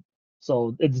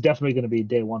 So it's definitely going to be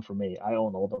day one for me. I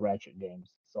own all the Ratchet games,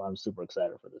 so I'm super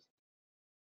excited for this.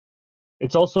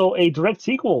 It's also a direct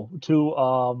sequel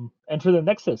to Enter the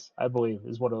Nexus, I believe,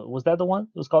 is what was that the one?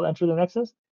 It was called Enter the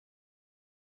Nexus?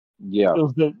 Yeah. It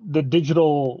was the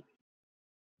digital.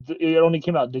 It only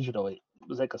came out digitally. It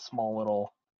was like a small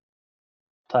little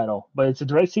title, but it's a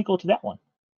direct sequel to that one,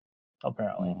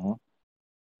 apparently.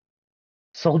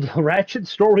 So the Ratchet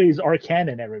stories are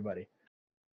canon, everybody.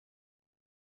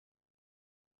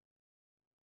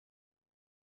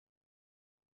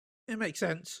 It makes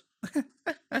sense.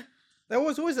 There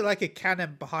was always like a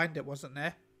canon behind it, wasn't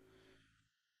there?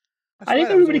 I think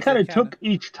everybody kind of took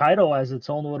each title as its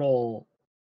own little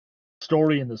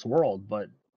story in this world, but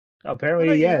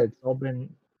apparently, it's all been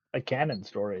a canon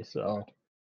story, so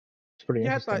it's pretty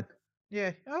interesting.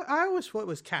 I always thought it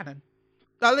was canon.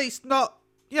 At least not,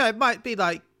 it might be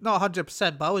like not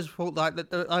 100%, but I always thought like that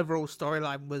the overall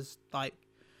storyline was like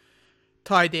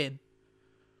tied in.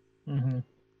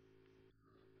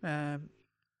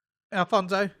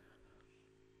 Alfonso?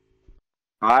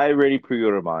 I already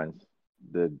pre-ordered mine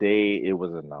the day it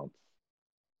was announced.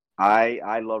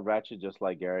 I love Ratchet just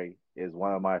like Gary. Is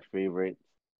one of my favorites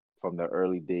from the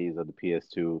early days of the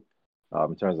PS2,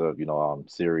 in terms of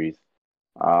series.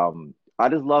 I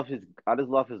just love his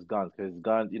guns, because his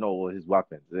guns, his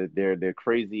weapons, they're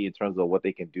crazy in terms of what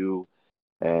they can do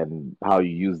and how you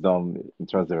use them in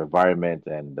terms of environment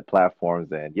and the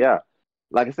platforms. And yeah,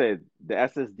 like I said, the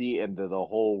SSD and the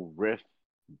whole rift,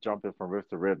 jumping from rift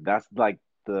to rift, that's like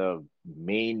the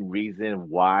main reason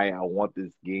why I want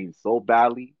this game so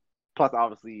badly. plus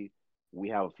obviously we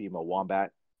have a female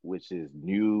wombat, which is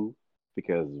new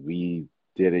because we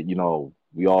did it. You know,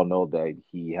 we all know that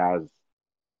he has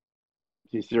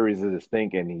his series is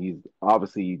distinct, and he's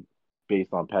obviously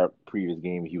based on previous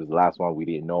game. He was the last one we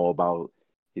didn't know about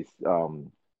his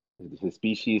his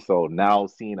species. So now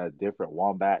seeing a different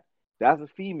wombat, that's a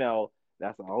female.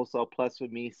 That's also a plus for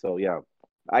me. So yeah,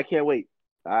 I can't wait.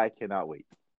 I cannot wait.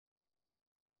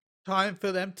 Time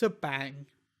for them to bang.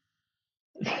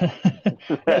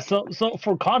 Yeah, so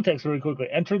for context, very quickly,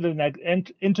 Into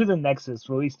the Nexus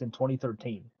released in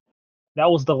 2013. That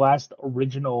was the last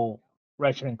original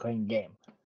Ratchet and Clank game.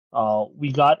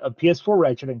 We got a PS4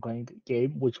 Ratchet and Clank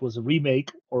game, which was a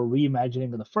remake or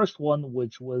reimagining of the first one,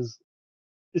 which was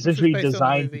essentially based on the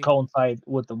designed to movie. coincide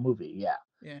with the movie. Yeah.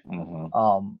 Yeah.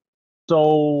 Mhm.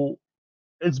 So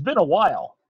it's been a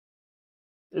while.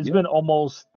 It's Yeah. been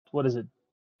almost, what is it?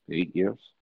 8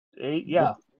 years.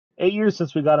 8 years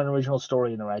since we got an original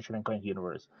story in the Ratchet and Clank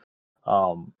universe.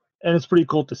 And it's pretty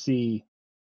cool to see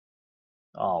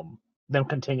them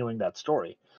continuing that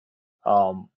story.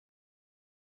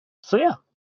 So yeah,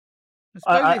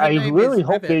 Supposedly her I name really is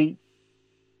hope Rivet. they.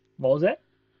 What was that?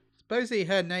 Supposedly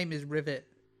her name is Rivet.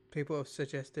 People have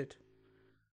suggested.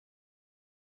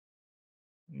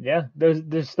 Yeah,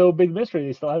 there's still a big mystery.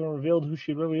 They still haven't revealed who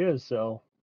she really is. So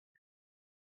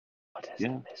what is the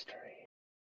mystery?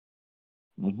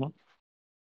 Mm-hmm.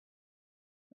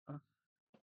 Does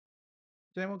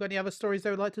anyone got any other stories they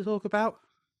would like to talk about?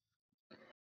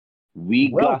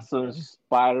 We Well, got some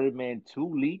Spider-Man 2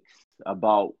 leaks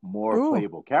about more Ooh.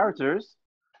 playable characters.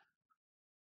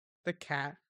 The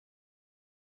cat.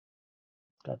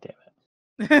 God damn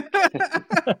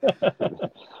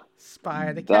it.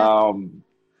 Spider cat.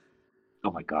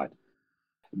 Oh my god.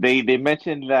 They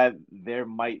mentioned that there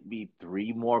might be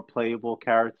 3 more playable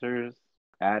characters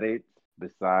added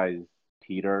besides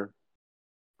Peter.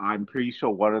 I'm pretty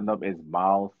sure one of them is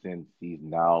Miles since he's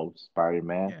now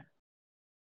Spider-Man. Yeah.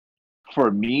 For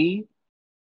me,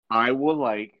 I would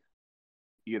like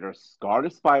either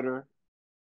Scarlet Spider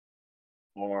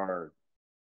or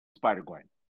Spider-Gwen.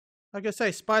 Like I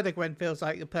say, Spider-Gwen feels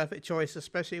like the perfect choice,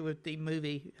 especially with the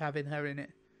movie having her in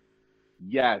it.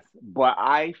 Yes, but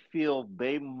I feel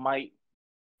they might.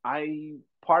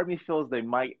 Part of me feels they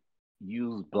might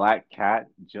use Black Cat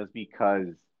just because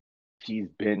she's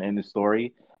been in the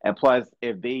story, and plus,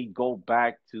 if they go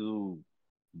back to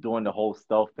doing the whole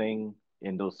stealth thing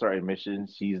in those certain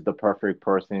missions, she's the perfect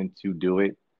person to do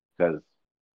it because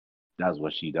that's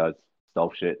what she does,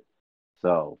 stealth shit.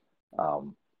 So,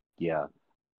 yeah.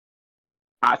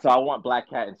 So I want Black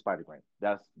Cat and Spider Gwen.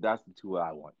 That's the 2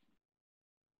 I want.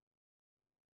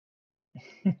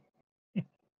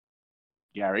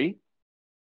 Gary?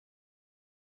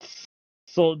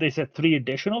 So they said 3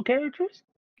 additional characters,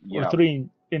 or Yeah, 3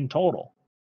 in total.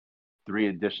 3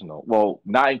 additional. Well,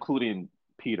 not including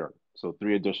Peter. So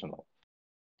 3 additional.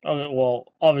 Okay,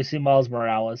 well, obviously Miles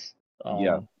Morales.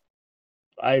 Yeah.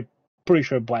 I'm pretty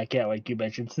sure Black Cat, like you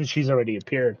mentioned, since she's already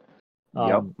appeared in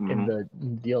Mhm. the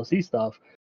DLC stuff.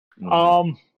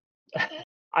 Mhm.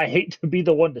 I hate to be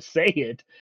the one to say it,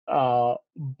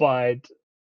 but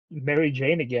Mary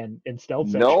Jane again in stealth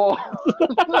section. No.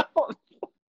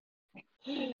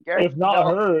 Gary, If not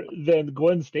no. her, then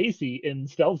Gwen Stacy in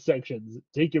stealth sections.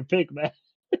 Take your pick, man.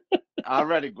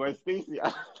 Already, Gwen Stacy.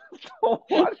 I don't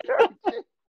want her.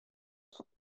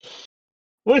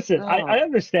 Listen, No. I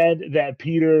understand that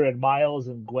Peter and Miles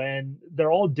and Gwen,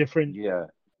 they're all different Yeah.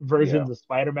 versions of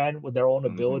Spider-Man with their own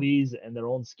Mhm. abilities and their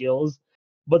own skills,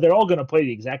 but they're all going to play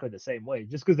exactly the same way.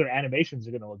 Just because their animations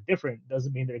are going to look different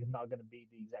doesn't mean they're not going to be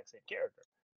the exact same character.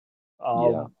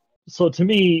 Yeah. So to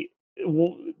me,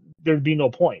 there'd be no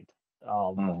point.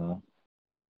 Mhm.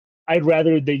 I'd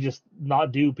rather they just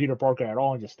not do Peter Parker at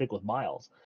all and just stick with Miles.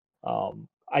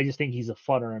 I just think he's a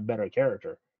funner and better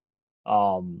character.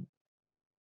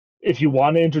 If you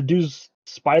want to introduce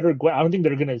Spider Gwen, I don't think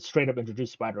they're going to straight up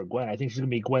introduce Spider Gwen. I think she's going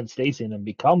to be Gwen Stacy and then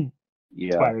become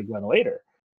Yeah. Spider Gwen later.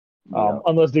 Yeah.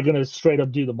 Unless they're going to straight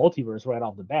up do the multiverse right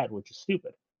off the bat, which is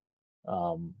stupid.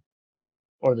 Or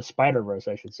the Spider Verse,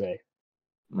 I should say.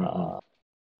 Mhm.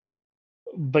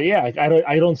 But yeah,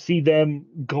 I don't see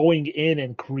them going in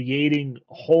and creating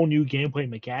whole new gameplay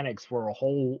mechanics for a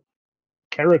whole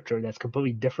character that's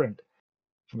completely different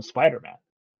from Spider-Man.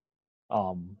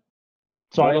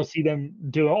 So I don't But see them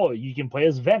doing. Oh, you can play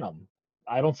as Venom.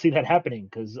 I don't see that happening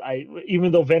because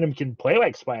even though Venom can play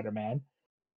like Spider-Man,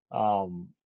 I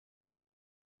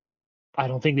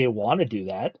don't think they want to do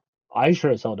that. I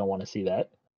sure as hell don't want to see that.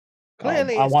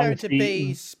 Clearly, I it's want going to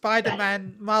be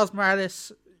Spider-Man, Miles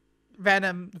Morales,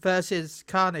 Venom versus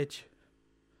Carnage.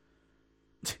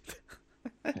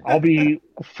 I'll be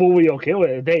fully okay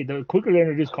with it. The quicker they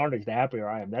introduce Carnage, the happier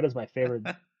I am. That is my favorite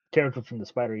character from the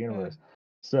Spider Universe.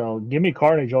 So give me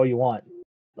Carnage all you want.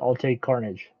 I'll take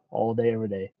Carnage all day, every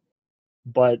day.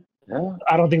 But Yeah.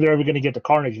 I don't think they're ever going to get to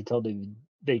Carnage until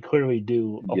they clearly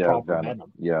do a proper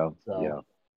Venom. Yeah. So, Yeah.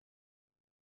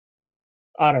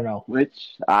 I don't know.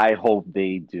 Which I hope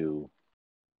they do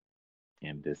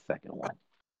in this second one.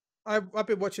 I've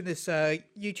been watching this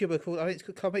YouTuber called, I think it's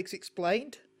called Comics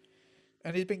Explained,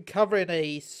 and he's been covering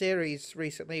a series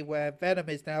recently where Venom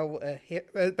is now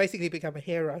basically become a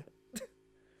hero.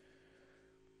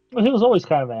 Well, he was always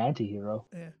kind of an anti-hero.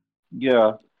 Yeah.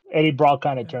 Yeah. Eddie Brock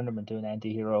kind of turned him into an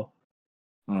anti-hero.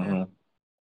 Mm-hmm.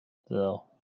 So,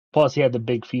 plus he had the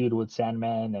big feud with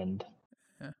Sandman and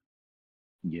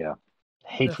Yeah.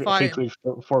 hatred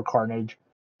for Carnage.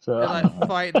 So They're like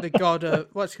fighting the god of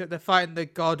they're fighting the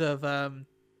god of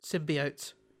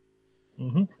symbiotes.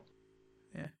 Mm-hmm.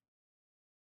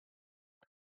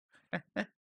 Yeah.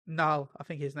 Null, I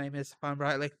think his name is, if I'm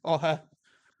rightly, or her,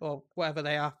 or whatever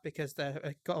they are, because they're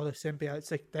a god of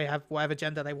symbiotes. They have whatever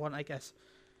gender they want, I guess.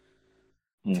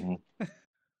 Mm-hmm.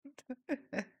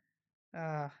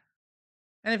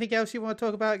 Anything else you want to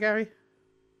talk about, Gary?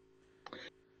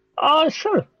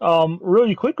 Sure.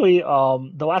 Really quickly,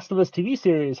 The Last of Us TV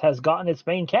series has gotten its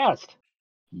main cast.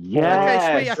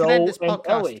 Okay, sweet. I can end this Joel and podcast.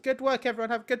 Ellie. Good work, everyone.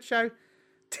 Have a good show.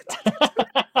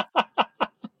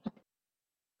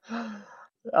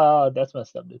 That's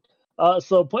messed up, dude.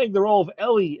 So playing the role of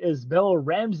Ellie is Bella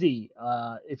Ramsey.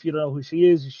 If you don't know who she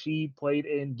is, she played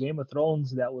in Game of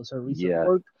Thrones. That was her recent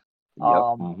work.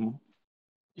 Yep.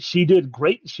 She did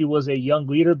great. She was a young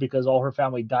leader because all her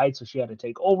family died, so she had to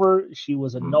take over. She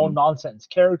was a no-nonsense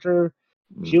character.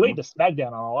 She laid the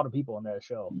smackdown on a lot of people in that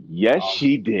show. Yes,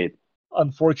 she did.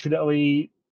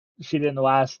 Unfortunately, she didn't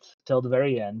last till the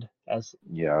very end, as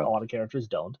a lot of characters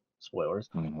don't. Spoilers.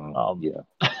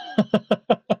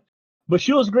 But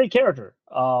she was a great character.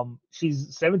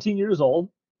 She's 17 years old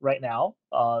right now.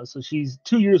 So she's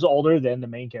 2 years older than the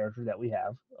main character that we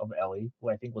have of Ellie, who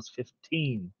I think was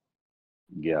 15.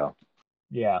 Yeah,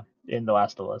 in The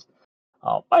Last of Us.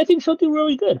 I think she'll do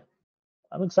really good.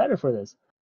 I'm excited for this.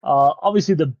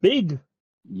 Obviously, the big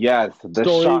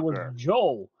story shocker was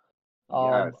Joel.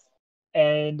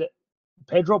 And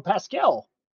Pedro Pascal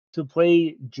to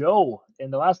play Joe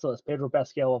in The Last of Us. Pedro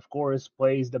Pascal, of course,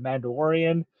 plays the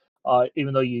Mandalorian.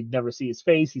 Even though you never see his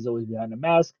face, he's always behind a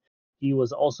mask. He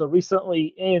was also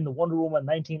recently in Wonder Woman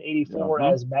 1984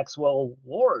 as Maxwell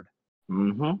Lord.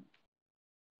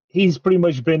 He's pretty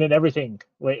much been in everything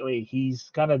lately. He's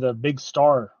kind of the big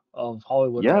star of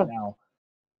Hollywood right now.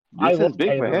 This is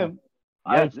big for him.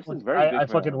 Yeah, this is very big I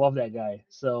for fucking him. love that guy.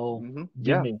 So,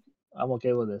 give me. I'm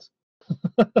okay with this.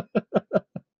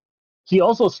 He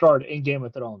also starred in Game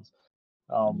of Thrones.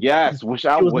 Which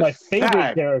I was my favorite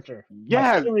sad. character.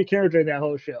 Yes. My favorite character in that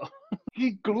whole show.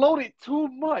 He gloated too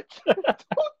much. Too damn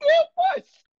much.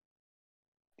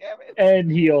 Damn it. And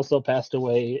he also passed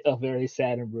away a very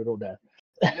sad and brutal death.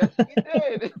 Yes, he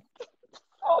did.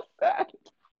 So sad.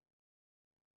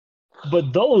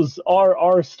 But those are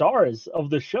our stars of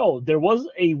the show. There was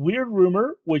a weird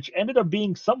rumor, which ended up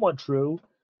being somewhat true.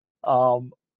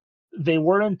 They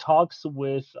were in talks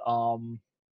with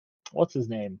what's his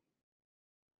name?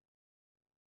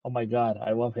 Oh my god,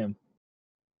 I love him.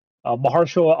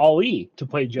 Mahershala Ali to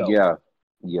play Joe. Yeah.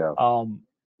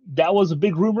 That was a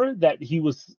big rumor that he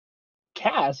was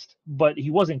cast, but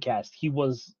he wasn't cast. He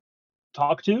was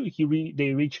talked to.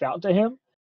 They reached out to him,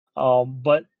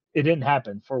 but it didn't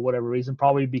happen for whatever reason.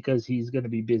 Probably because he's going to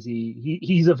be busy.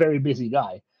 He's a very busy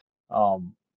guy.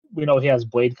 We know he has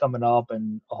Blade coming up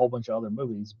and a whole bunch of other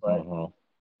movies, but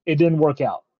it didn't work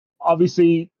out.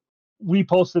 Obviously, we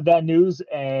posted that news,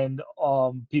 and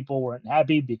people weren't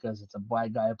happy because it's a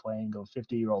black guy playing a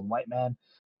 50-year-old white man.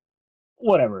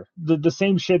 Whatever. The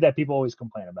same shit that people always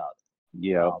complain about.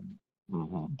 Yeah.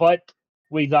 But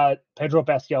we got Pedro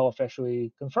Pascal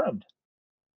officially confirmed.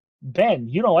 Ben,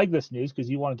 you don't like this news because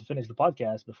you wanted to finish the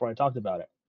podcast before I talked about it.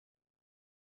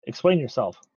 Explain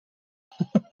yourself.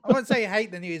 I wouldn't say I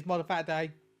hate the news, more the fact that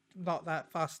I'm not that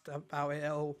fussed about it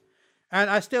at all. And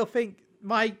I still think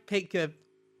my pick of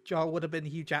Joel would have been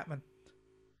Hugh Jackman.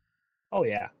 Oh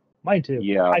yeah, mine too.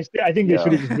 Yeah, I think they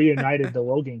should have just reunited the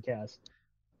Logan cast.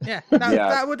 Yeah,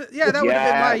 that would have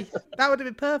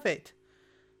been perfect.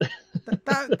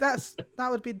 That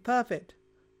would have been perfect.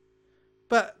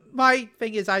 But my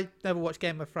thing is, I never watched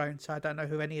Game of Thrones, so I don't know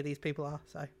who any of these people are.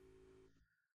 So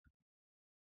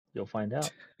you'll find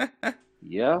out.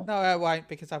 Yeah. No, I won't,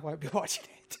 because I won't be watching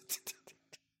it.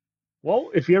 Well,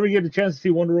 if you ever get a chance to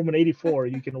see Wonder Woman 84,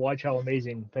 you can watch how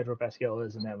amazing Pedro Pascal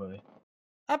is in that movie.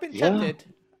 I've been Yeah.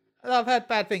 tempted. I've heard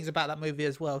bad things about that movie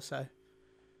as well, so.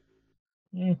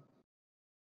 Mm.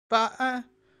 But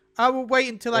I will wait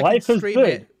until I can Life is stream good,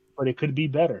 it. but it could be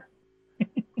better.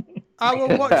 I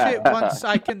will watch it once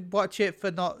I can watch it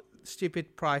for not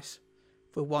stupid price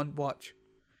for one watch.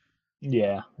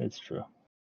 Yeah, it's true.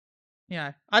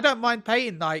 Yeah, I don't mind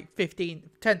paying like 10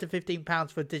 to 15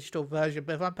 pounds for a digital version,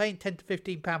 but if I'm paying 10 to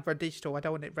 15 pounds for a digital, I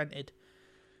don't want it rented.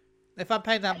 If I'm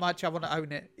paying that much, I want to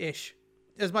own it ish,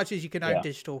 as much as you can own Yeah.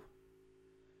 digital.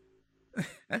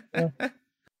 Yeah.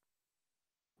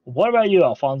 What about you,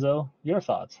 Alfonso? Your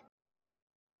thoughts?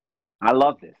 I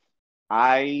love this.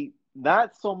 I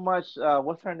not so much.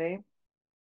 What's her name?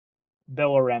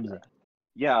 Bella Ramsey.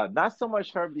 Yeah, not so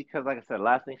much her because, like I said,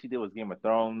 last thing she did was Game of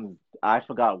Thrones. I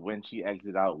forgot when she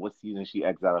exited out, what season she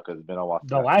exited out because it's been a while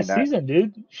since The I've seen last that. season,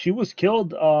 dude, she was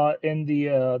killed in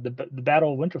the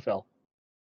Battle of Winterfell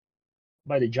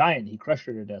by the giant. He crushed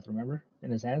her to death. Remember,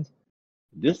 in his hands.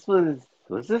 This was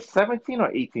this 17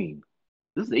 or 18?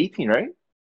 This is 18, right?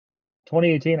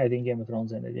 2018, I think Game of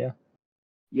Thrones ended. Yeah.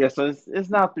 Yeah, so it's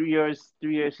now 3 years.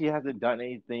 3 years. She hasn't done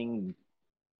anything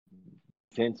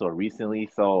since or recently.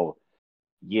 So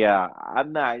yeah,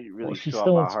 I'm not Well, really she's sure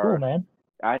still in about school, her. man.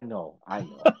 I know.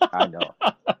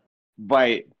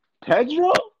 But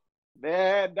Pedro,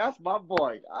 man, that's my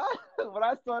boy. When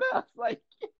I saw that, I was like,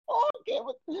 oh, okay.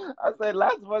 I said,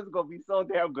 Last of Us is gonna be so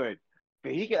damn good.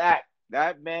 But he can act.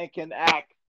 That man can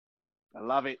act. I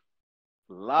love it.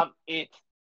 Love it.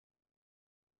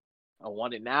 I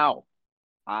want it now.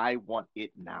 I want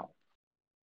it now.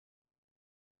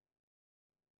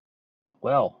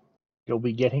 Well, you'll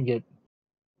be getting it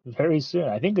very soon.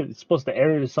 I think it's supposed to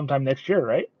air sometime next year,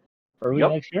 right? Early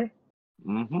Yep. next year.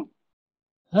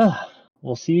 Mm-hmm.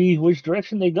 We'll see which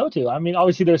direction they go to. I mean,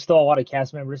 obviously, there's still a lot of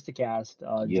cast members to cast.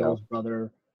 Yeah. Joel's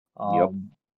brother, Yep.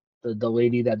 the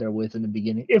lady that they're with in the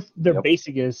beginning. If they're Yep.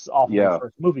 basing this off of Yeah. the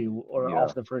first movie or Yeah.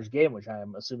 off the first game, which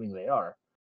I'm assuming they are.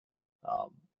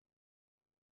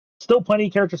 Still plenty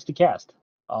of characters to cast.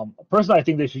 Personally, I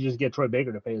think they should just get Troy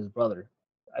Baker to play his brother.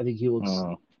 I think he looks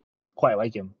quite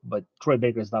like him, but Troy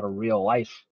Baker is not a real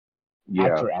life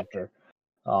Yeah. actor.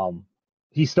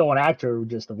 He's still an actor,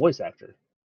 just a voice actor.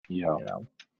 Yeah. You know.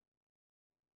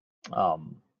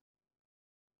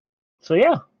 So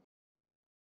yeah,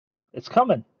 it's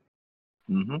coming.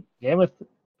 Mm-hmm.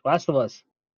 Last of Us.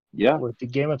 Yeah. With the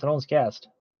Game of Thrones cast.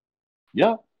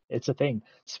 Yeah. It's a thing.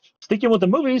 Sticking with the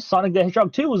movies, Sonic the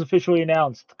Hedgehog 2 was officially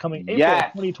announced, coming April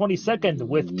Yes. 2022,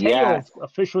 with Yes. Tails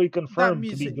officially confirmed to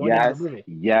be music- joining Yes. the movie.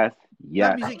 Yes. That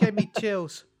Yes. music gave me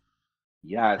chills.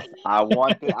 Yes. I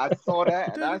want it. I saw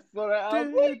that. And I saw that. I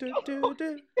was like,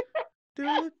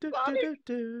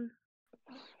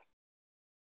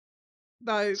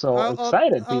 No, So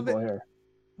excited people here.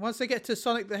 Once they get to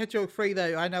Sonic the Hedgehog 3,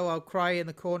 though, I know I'll cry in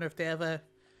the corner if they ever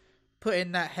put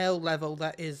in that hell level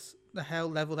that is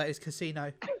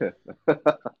Casino.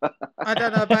 I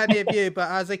don't know about any of you,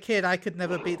 but as a kid, I could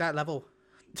never beat that level.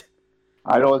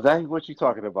 I know exactly what you're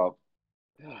talking about.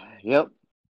 Yep.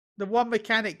 The one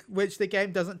mechanic which the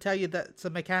game doesn't tell you that's a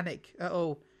mechanic at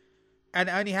all. And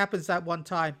it only happens that one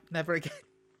time, never again.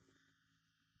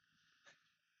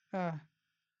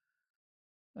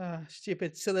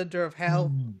 Stupid cylinder of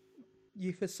hell.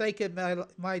 You forsaken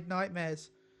my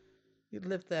nightmares. You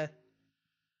lived there.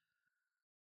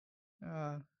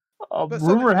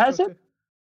 Rumor has it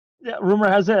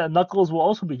that Knuckles will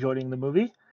also be joining the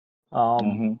movie.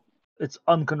 It's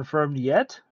unconfirmed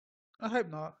yet. I hope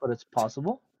not. But it's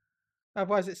possible.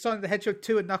 Otherwise, it's Sonic the Hedgehog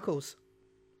 2 and Knuckles,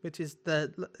 which is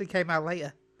it came out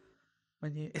later.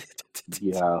 When you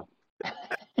yeah.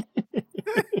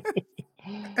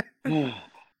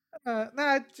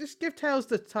 No, just give Tails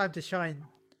the time to shine.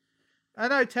 I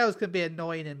know Tails can be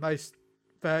annoying in most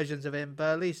versions of him,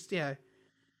 but at least give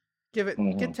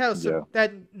Tails some,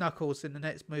 then Knuckles in the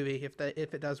next movie if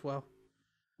it does well.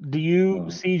 Do you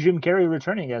see Jim Carrey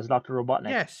returning as Dr. Robotnik?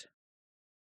 Yes.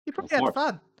 He probably had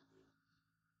fun.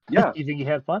 Yeah. You think he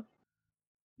had fun?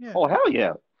 Yeah. Oh, hell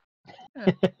yeah.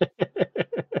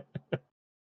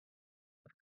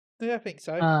 Yeah, I think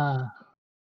so.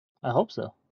 I hope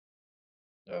so.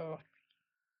 Oh.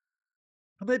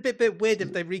 It'd be a bit weird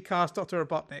if they recast Dr.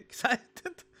 Robotnik.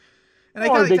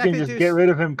 Or they can just get rid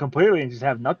of him completely and just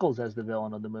have Knuckles as the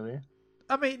villain of the movie.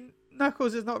 I mean,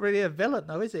 Knuckles is not really a villain,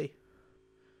 though, is he?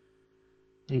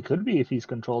 He could be if he's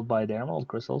controlled by the Emerald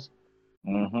Crystals.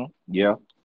 Yeah.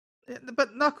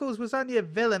 But Knuckles was only a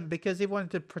villain because he wanted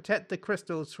to protect the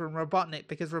crystals from Robotnik,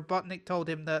 because Robotnik told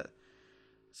him that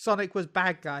Sonic was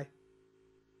bad guy.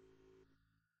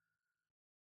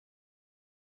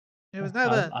 It was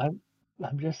never.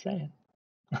 I'm just saying.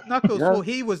 Knuckles thought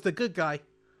he was the good guy.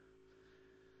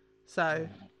 So,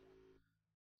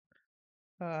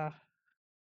 I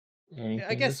Anything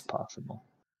is guess possible.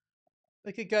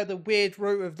 they could go the weird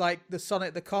route of like the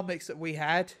Sonic the Comics that we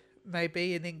had,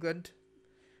 maybe in England,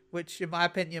 which in my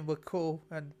opinion were cool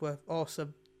and were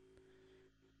awesome.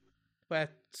 Where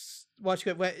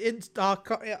where in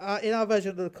our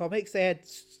version of the comics they had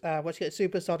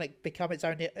Supersonic become its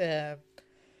own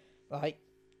like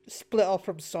split off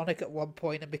from Sonic at one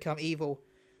point and become evil,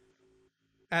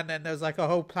 and then there's like a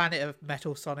whole planet of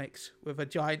Metal Sonics with a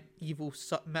giant evil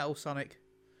Metal Sonic.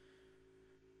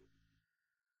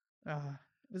 It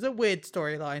was a weird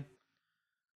storyline.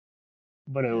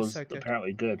 But it It was was so good.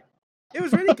 apparently good. It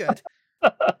was really good.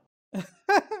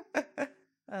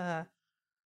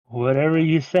 Whatever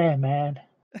you say, man.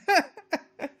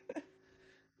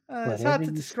 It's hard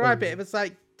to describe it. It was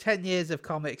like 10 years of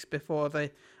comics before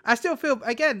they. I still feel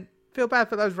bad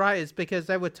for those writers because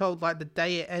they were told like the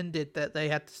day it ended that they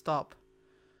had to stop.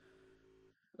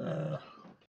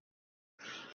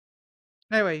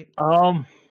 Anyway, I'm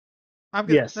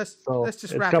gonna yes. Let's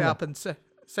just wrap it up and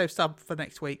save some for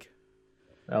next week.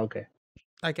 Okay.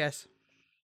 I guess.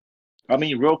 I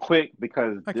mean, real quick,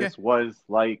 because this was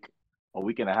like a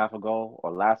week and a half ago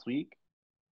or last week.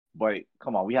 But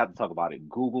come on, we have to talk about it.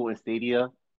 Google and Stadia.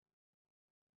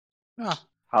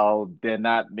 How they're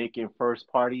not making first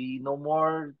party no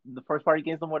more. The first party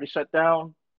games no more. They shut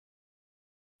down.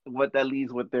 What that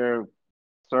leaves with their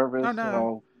service, Oh,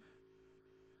 no.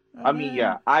 I mean,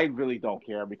 yeah, I really don't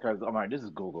care because this is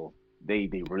Google. They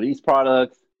release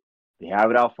products, they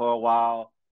have it out for a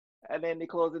while, and then they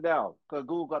close it down because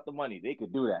Google got the money. They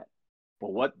could do that.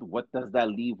 But what does that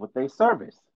leave with their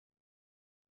service?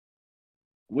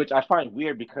 Which I find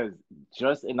weird because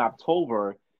just in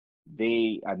October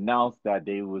they announced that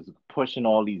they was pushing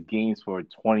all these games for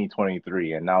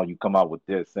 2023, and now you come out with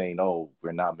this saying, "Oh,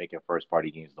 we're not making first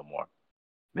party games no more.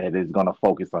 That is going to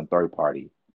focus on third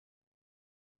party."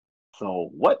 So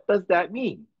what does that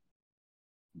mean?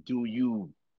 Do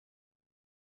you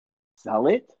sell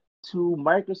it to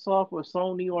Microsoft or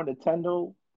Sony or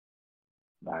Nintendo?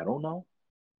 I don't know.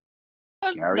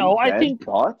 Gary, no, I think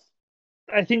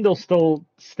they'll still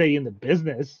stay in the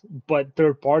business, but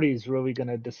third parties really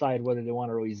gonna decide whether they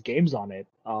want to release games on it.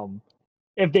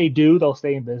 If they do, they'll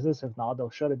stay in business. If not,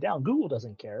 they'll shut it down. Google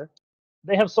doesn't care.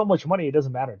 They have so much money; it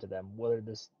doesn't matter to them whether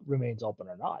this remains open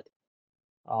or not.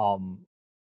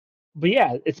 But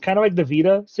yeah, it's kind of like the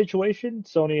Vita situation.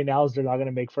 Sony announced they're not going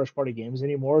to make first party games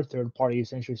anymore. Third party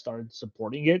essentially started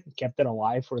supporting it, kept it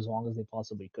alive for as long as they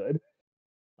possibly could.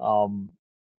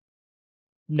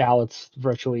 Now it's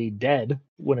virtually dead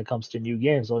when it comes to new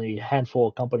games. Only a handful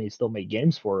of companies still make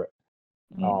games for it.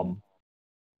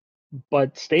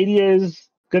 But Stadia is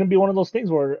going to be one of those things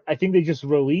where I think they just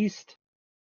released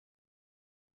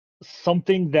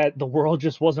something that the world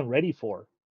just wasn't ready for.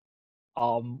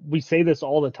 We say this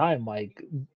all the time, like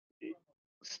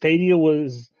Stadia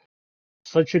was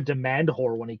such a demand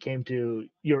whore when it came to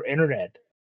your internet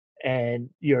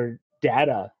and your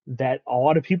data that a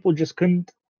lot of people just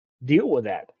couldn't deal with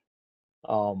that.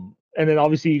 And then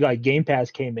obviously you got Game Pass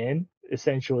came in,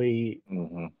 essentially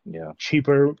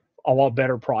cheaper, a lot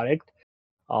better product.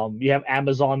 You have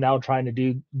Amazon now trying to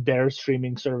do their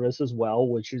streaming service as well,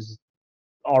 which is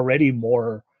already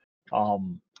more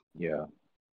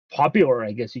popular,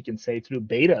 I guess you can say, through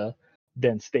beta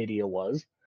than Stadia was.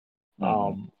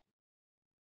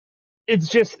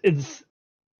 It's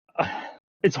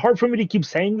hard for me to keep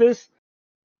saying this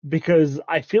because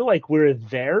I feel like we're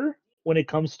there when it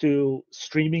comes to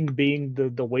streaming being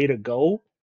the way to go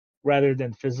rather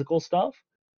than physical stuff.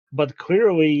 But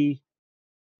clearly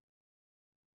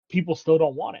people still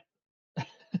don't want it.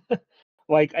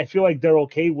 Like I feel like they're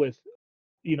okay with,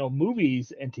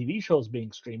 movies and TV shows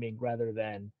being streaming rather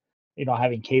than,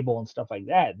 having cable and stuff like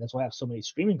that. And that's why I have so many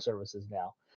streaming services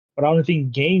now. But I don't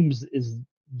think games is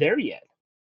there yet.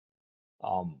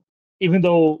 Even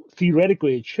though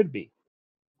theoretically it should be.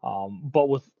 But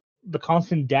with the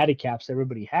constant data caps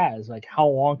everybody has, like how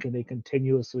long can they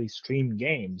continuously stream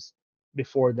games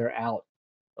before they're out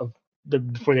of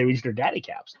before they reach their data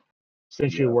caps?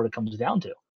 Essentially, what it comes down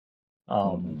to.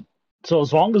 So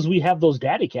as long as we have those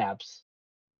data caps,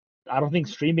 I don't think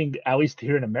streaming, at least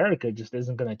here in America, just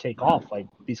isn't going to take off like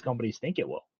these companies think it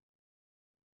will.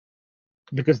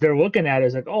 Because they're looking at it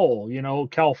as like, oh,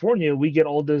 California, we get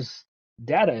all this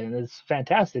data and it's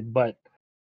fantastic, but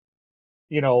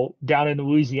down in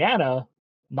Louisiana,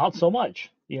 not so much.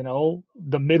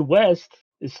 The Midwest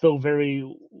is still very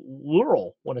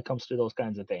rural when it comes to those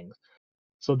kinds of things.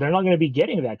 So they're not going to be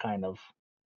getting that kind of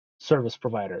service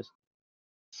providers.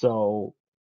 So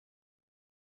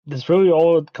That's really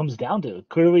all it comes down to.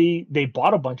 Clearly, they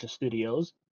bought a bunch of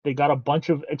studios, they got a bunch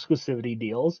of exclusivity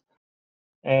deals,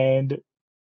 and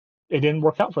it didn't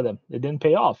work out for them. It didn't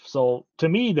pay off. So to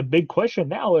me, the big question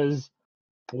now is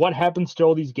what happens to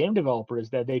all these game developers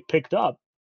that they picked up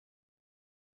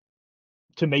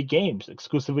to make games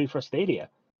exclusively for Stadia?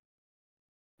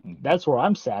 That's where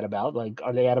I'm sad about. Like,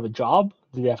 are they out of a job?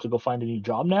 Do they have to go find a new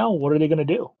job now? What are they going to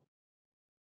do?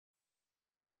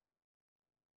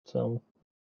 So,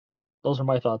 those are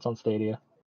my thoughts on Stadia.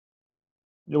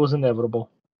 It was inevitable.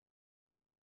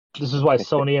 This is why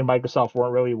Sony and Microsoft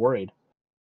weren't really worried.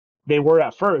 They were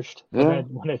at first, but then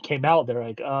when it came out, they're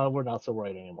like, we're not so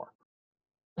worried anymore.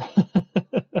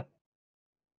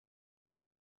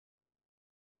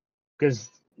 Because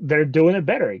they're doing it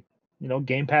better. You know,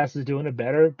 Game Pass is doing it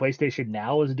better. PlayStation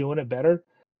Now is doing it better.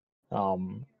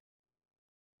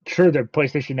 Sure, their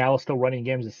PlayStation Now is still running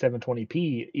games at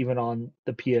 720p, even on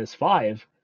the PS5.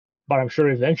 But I'm sure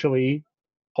eventually,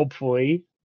 hopefully,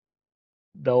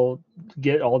 they'll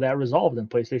get all that resolved, and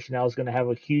PlayStation Now is going to have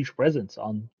a huge presence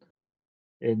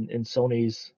in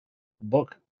Sony's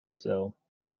book. So,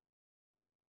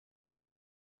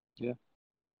 yeah.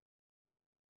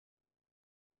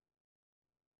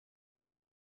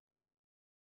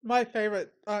 My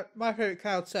favorite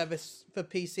cloud service for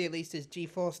PC at least is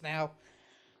GeForce Now.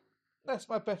 That's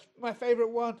my favorite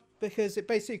one because it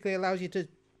basically allows you to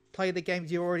play the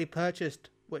games you already purchased,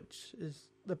 which is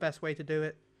the best way to do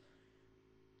it.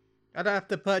 I don't have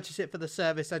to purchase it for the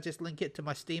service. I just link it to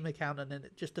my Steam account and then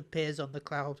it just appears on the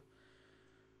cloud,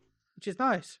 which is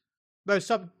nice. Though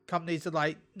some companies are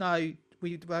like, no,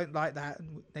 we won't like that,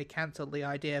 and they cancel the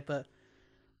idea, but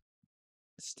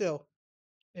still,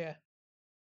 yeah.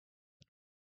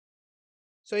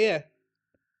 So yeah,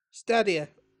 Stadia.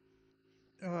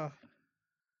 Oh,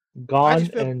 gone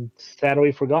and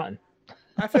sadly forgotten.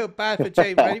 I feel bad for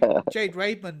Jade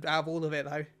Raymond out of all of it,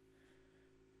 though.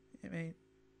 I mean,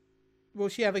 will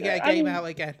she ever get a game out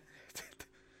again?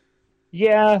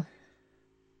 Yeah,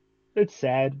 it's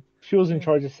sad. She was in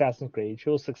charge of Assassin's Creed. She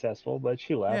was successful, but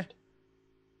she left.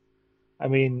 Yeah. I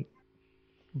mean,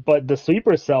 but the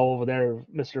sleeper cell over there,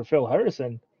 Mr. Phil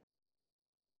Harrison,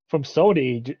 from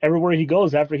Sony, everywhere he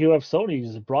goes after he left Sony,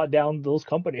 just brought down those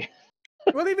companies.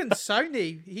 Well, even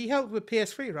Sony, he helped with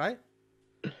PS3, right?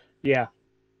 Yeah.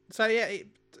 So yeah,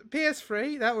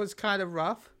 PS3, that was kind of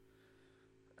rough.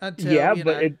 Until, yeah,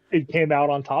 but it came out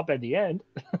on top at the end.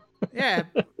 Yeah.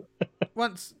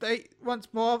 Once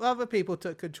more other people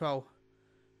took control.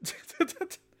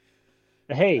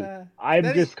 Hey, I'm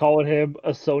just calling him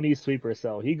a Sony sleeper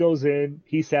cell. He goes in,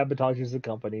 he sabotages the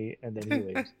company, and then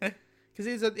he leaves. Because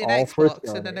he was in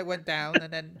Xbox, and then it went down,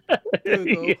 and then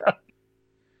Google.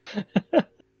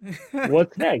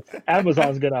 What's next?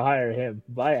 Amazon's gonna hire him.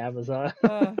 Bye, Amazon.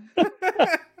 So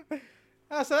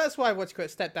that's why Watch Quit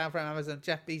stepped down from Amazon.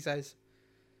 Jeff Bezos.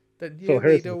 The new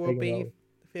leader will be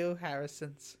Phil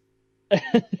Harrison's.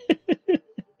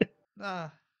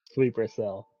 Sleeper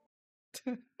cell.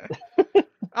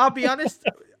 I'll be honest,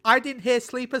 I didn't hear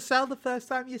sleeper cell the first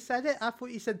time you said it. I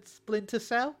thought you said splinter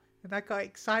cell, and I got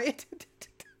excited.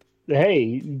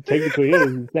 Hey, technically it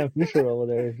is Sam Fisher over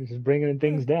there, just bringing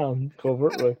things down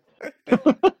covertly.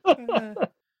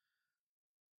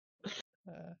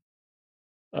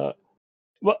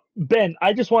 Well, Ben,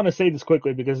 I just want to say this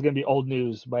quickly because it's going to be old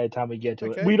news by the time we get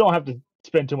to it. We don't have to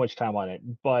spend too much time on it,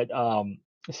 but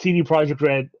CD Projekt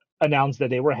Red announced that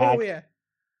they were hacked.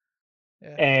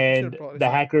 And the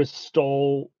hackers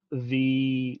stole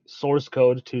the source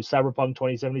code to Cyberpunk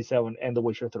 2077 and The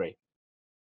Witcher 3.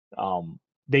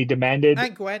 They demanded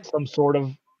some sort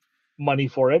of money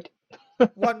for it.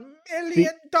 $1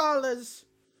 million.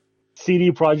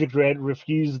 CD Projekt Red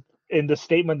refused. In the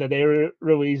statement that they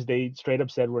released, they straight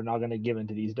up said we're not going to give in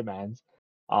to these demands.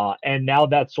 And now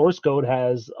that source code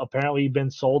has apparently been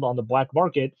sold on the black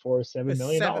market for $7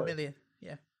 million. $7 million,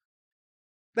 yeah.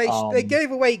 They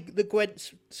gave away the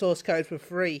Gwent source code for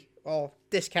free, or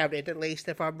discounted at least,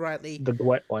 if I'm rightly. The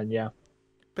Gwent one, yeah.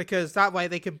 Because that way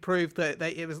they can prove that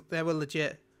they were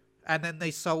legit, and then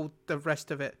they sold the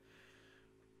rest of it.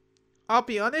 I'll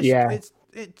be honest,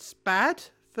 it's bad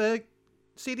for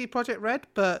CD Projekt Red,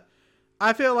 but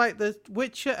I feel like the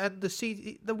Witcher and the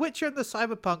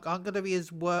Cyberpunk aren't going to be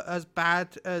as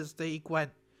bad as the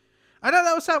Gwent. I know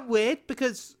that will sound weird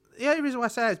because the only reason why I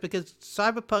say that is because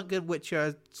Cyberpunk and Witcher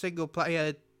are single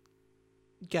player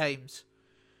games.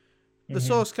 The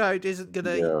source code isn't going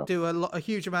to do a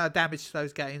huge amount of damage to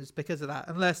those games because of that,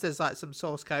 unless there's like some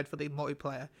source code for the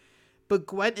multiplayer. But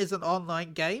Gwent is an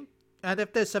online game, and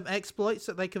if there's some exploits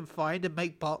that they can find and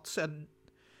make bots, and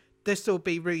this will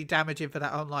be really damaging for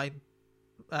that online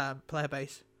player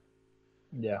base.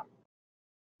 Yeah.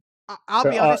 I'll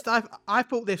So, be honest. I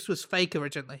thought this was fake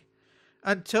originally,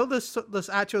 until this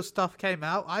actual stuff came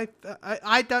out.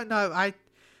 I don't know.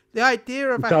 The idea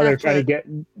of a so they're trying to hacker.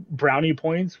 get brownie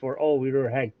points for, oh, we were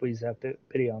hacked. Please have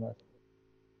pity on us.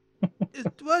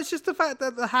 Well, it's just the fact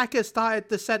that the hacker started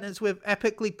the sentence with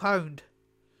 "epically pwned"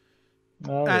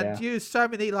 Oh, and yeah. used so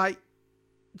many like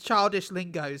childish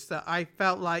lingos that I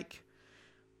felt like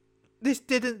this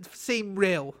didn't seem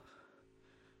real.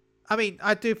 I mean,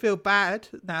 I do feel bad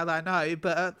now that I know,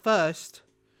 but at first,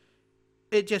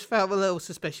 it just felt a little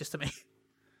suspicious to me.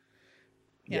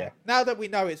 Yeah. Now that we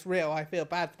know it's real, I feel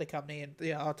bad for the company, and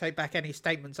I'll take back any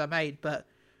statements I made. But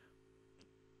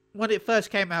when it first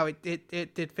came out,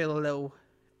 it did feel a little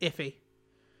iffy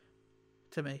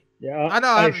to me. Yeah. I know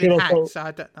I haven't been hacked, so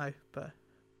I don't know. But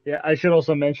Yeah, I should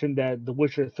also mention that the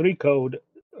Witcher 3 code,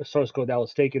 source code that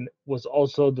was taken, was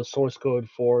also the source code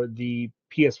for the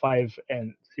PS5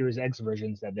 and Series X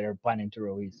versions that they're planning to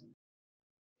release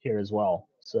here as well.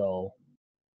 So,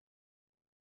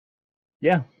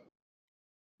 yeah,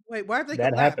 wait, why have they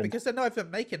that got that? happened. Because they're not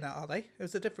even making that, are they? It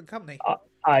was a different company.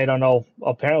 I don't know.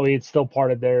 Apparently, it's still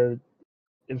part of their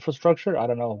infrastructure. I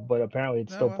don't know, but apparently,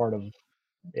 it's Oh still well, part of,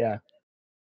 yeah.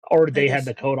 Or I they had guess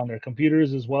the code on their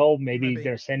computers as well. Maybe maybe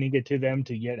they're sending it to them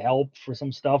to get help for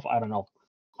some stuff. I don't know.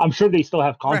 I'm sure they still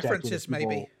have contact with the references, maybe.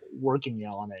 people working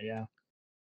on it. Yeah.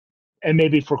 And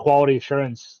maybe for quality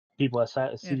assurance, people at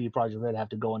Yeah. CD Projekt Red have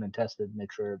to go in and test it, and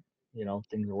make sure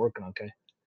things are working okay.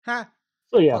 Ha.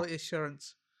 So yeah, Quality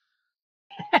assurance.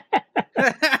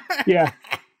 yeah.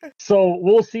 So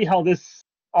we'll see how this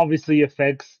obviously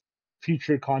affects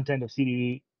future content of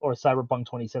CD or Cyberpunk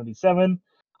 2077.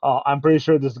 I'm pretty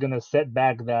sure this is gonna set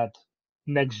back that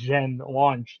next gen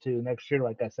launch to next year,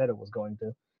 like I said it was going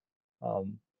to.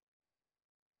 Um,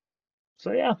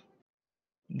 so yeah,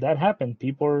 that happened.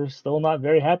 People are still not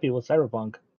very happy with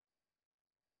Cyberpunk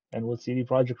and with CD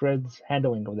Projekt Red's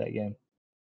handling of that game.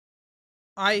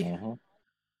 Mhm.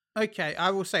 Okay,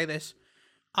 I will say this.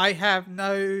 I have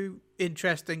no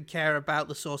interest and care about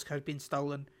the source code being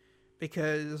stolen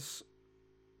because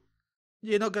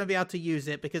you're not going to be able to use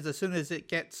it because as soon as it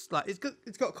gets like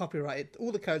it's got copyrighted,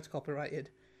 all the code's copyrighted.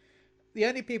 The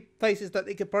only places that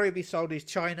it could probably be sold is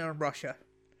China and Russia.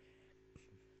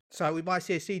 So we might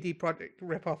see a CD Projekt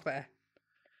rip off there.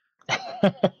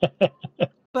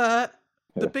 But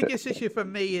the biggest issue for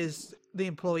me is the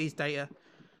employees' data.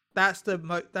 That's the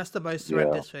most Yeah.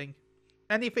 horrendous thing.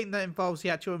 Anything that involves the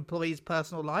actual employee's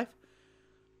personal life,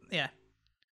 yeah,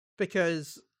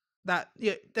 because they're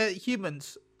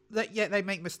humans. They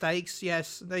make mistakes.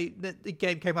 Yes, the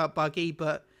game came out buggy,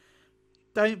 but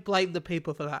don't blame the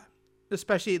people for that.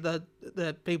 Especially the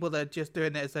people that are just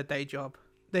doing it as their day job.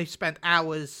 They've spent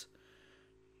hours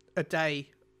a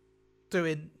day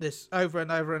doing this over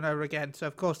and over and over again. So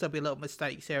of course there'll be little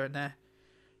mistakes here and there.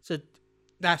 So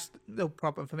that's the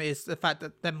problem for me is the fact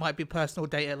that there might be personal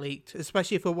data leaked,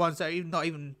 especially for ones that are not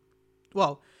even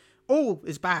well. All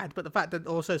is bad, but the fact that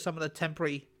also some of the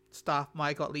temporary stuff might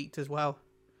have got leaked as well.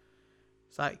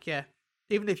 It's like, yeah,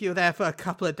 even if you're there for a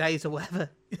couple of days or whatever.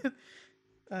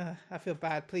 I feel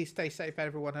bad. Please stay safe,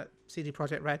 everyone at CD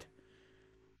Projekt Red.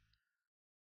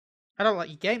 I don't like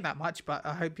your game that much, but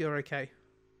I hope you're okay.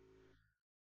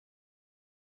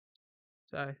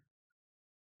 So,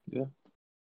 Yeah.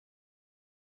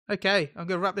 okay, I'm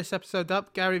going to wrap this episode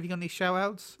up. Gary, have you got any shout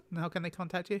outs? And how can they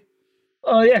contact you?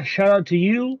 Oh yeah, shout out to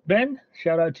you, Ben.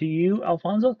 Shout out to you,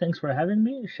 Alfonso. Thanks for having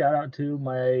me. Shout out to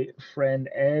my friend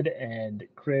Ed and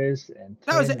Chris and Tim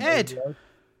That was and Ed. everybody else.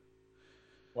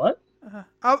 What?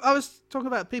 I was talking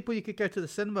about people you could go to the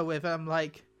cinema with. I'm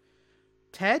like,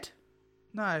 Ted?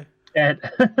 No. Ed.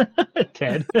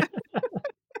 Ted.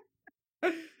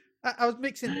 I was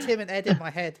mixing Tim and Ed in my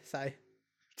head, so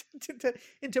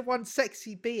into one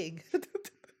sexy being.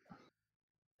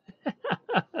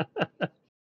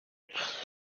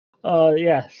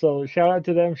 Yeah, so shout out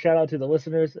to them, shout out to the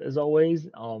listeners as always.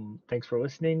 Thanks for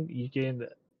listening. You can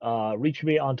reach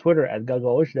me on Twitter at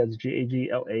Gaglaush, that's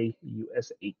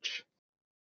GAGLAUSH.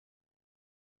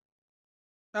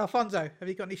 Alfonso, have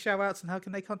you got any shout outs and how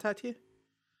can they contact you?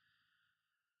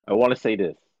 I want to say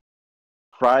this.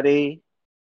 Friday,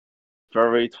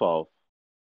 February 12th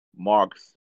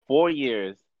marks 4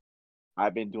 years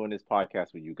I've been doing this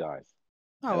podcast with you guys.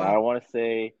 Oh, And I want to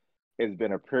say it's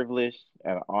been a privilege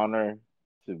and an honor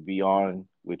to be on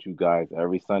with you guys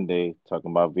every Sunday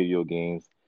talking about video games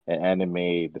and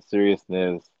anime, the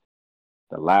seriousness,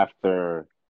 the laughter,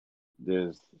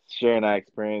 this sharing our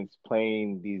experience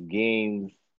playing these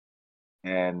games,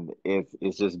 and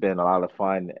it's just been a lot of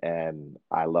fun, and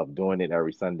I love doing it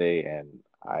every Sunday, and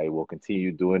I will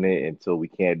continue doing it until we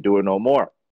can't do it no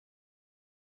more.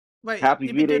 Wait, Happy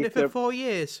you've been doing V-Day it for to 4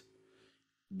 years.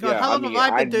 God, yeah. how I long mean,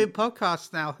 have I been doing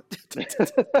podcasts now?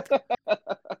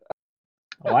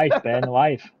 Life, Ben,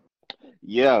 life.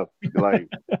 yeah, like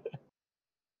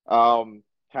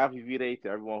happy V-Day to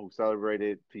everyone who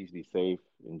celebrated. Please be safe,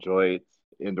 enjoy it.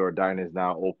 Indoor dining is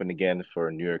now open again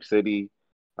for New York City.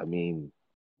 I mean,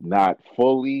 not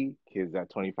fully, kids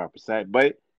at 25%,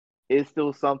 but it's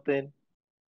still something.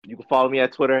 You can follow me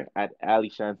at Twitter at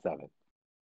AliShan7.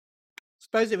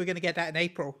 Supposedly we're going to get that in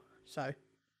April. So,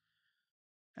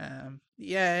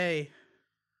 yay.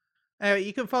 Anyway,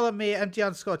 you can follow me at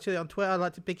MG_Chili on Twitter. I'd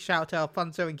like to big shout out to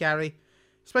Alfonso and Gary.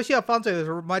 Especially Alfonso has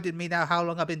reminded me now how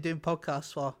long I've been doing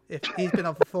podcasts for. If he's been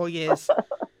on for 4 years.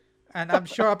 And I'm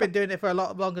sure I've been doing it for a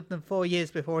lot longer than 4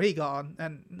 years before he got on.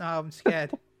 And now I'm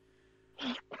scared.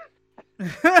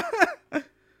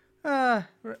 I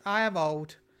am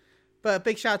old. But a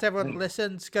big shout out to everyone that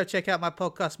listens. Go check out my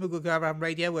podcast, Moogle Go Around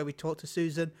Radio, where we talk to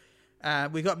Susan.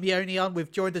 We got Mione on.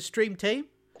 We've joined the stream team.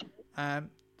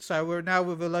 So we're now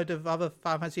with a load of other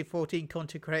Final Fantasy 14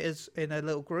 content creators in a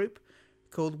little group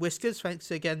called Whiskers.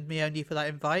 Thanks again, Mione, for that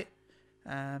invite.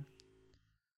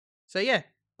 So yeah.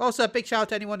 Also, a big shout out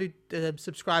to anyone who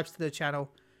subscribes to the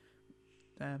channel.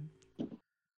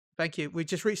 Thank you. We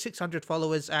just reached 600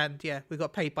 followers, and yeah, we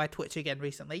got paid by Twitch again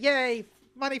recently. Yay!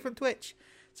 Money from Twitch.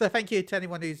 So thank you to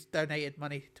anyone who's donated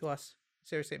money to us.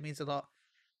 Seriously, it means a lot.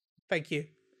 Thank you.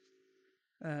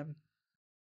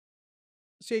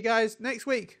 See you guys next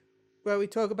week, where we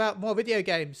talk about more video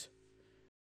games.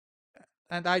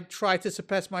 And I try to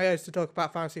suppress my urge to talk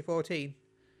about Fantasy 14.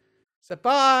 So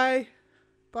bye.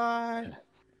 Bye.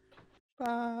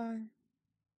 Bye.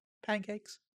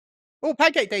 Pancakes. Oh,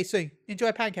 Pancake Day soon.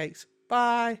 Enjoy pancakes.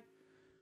 Bye.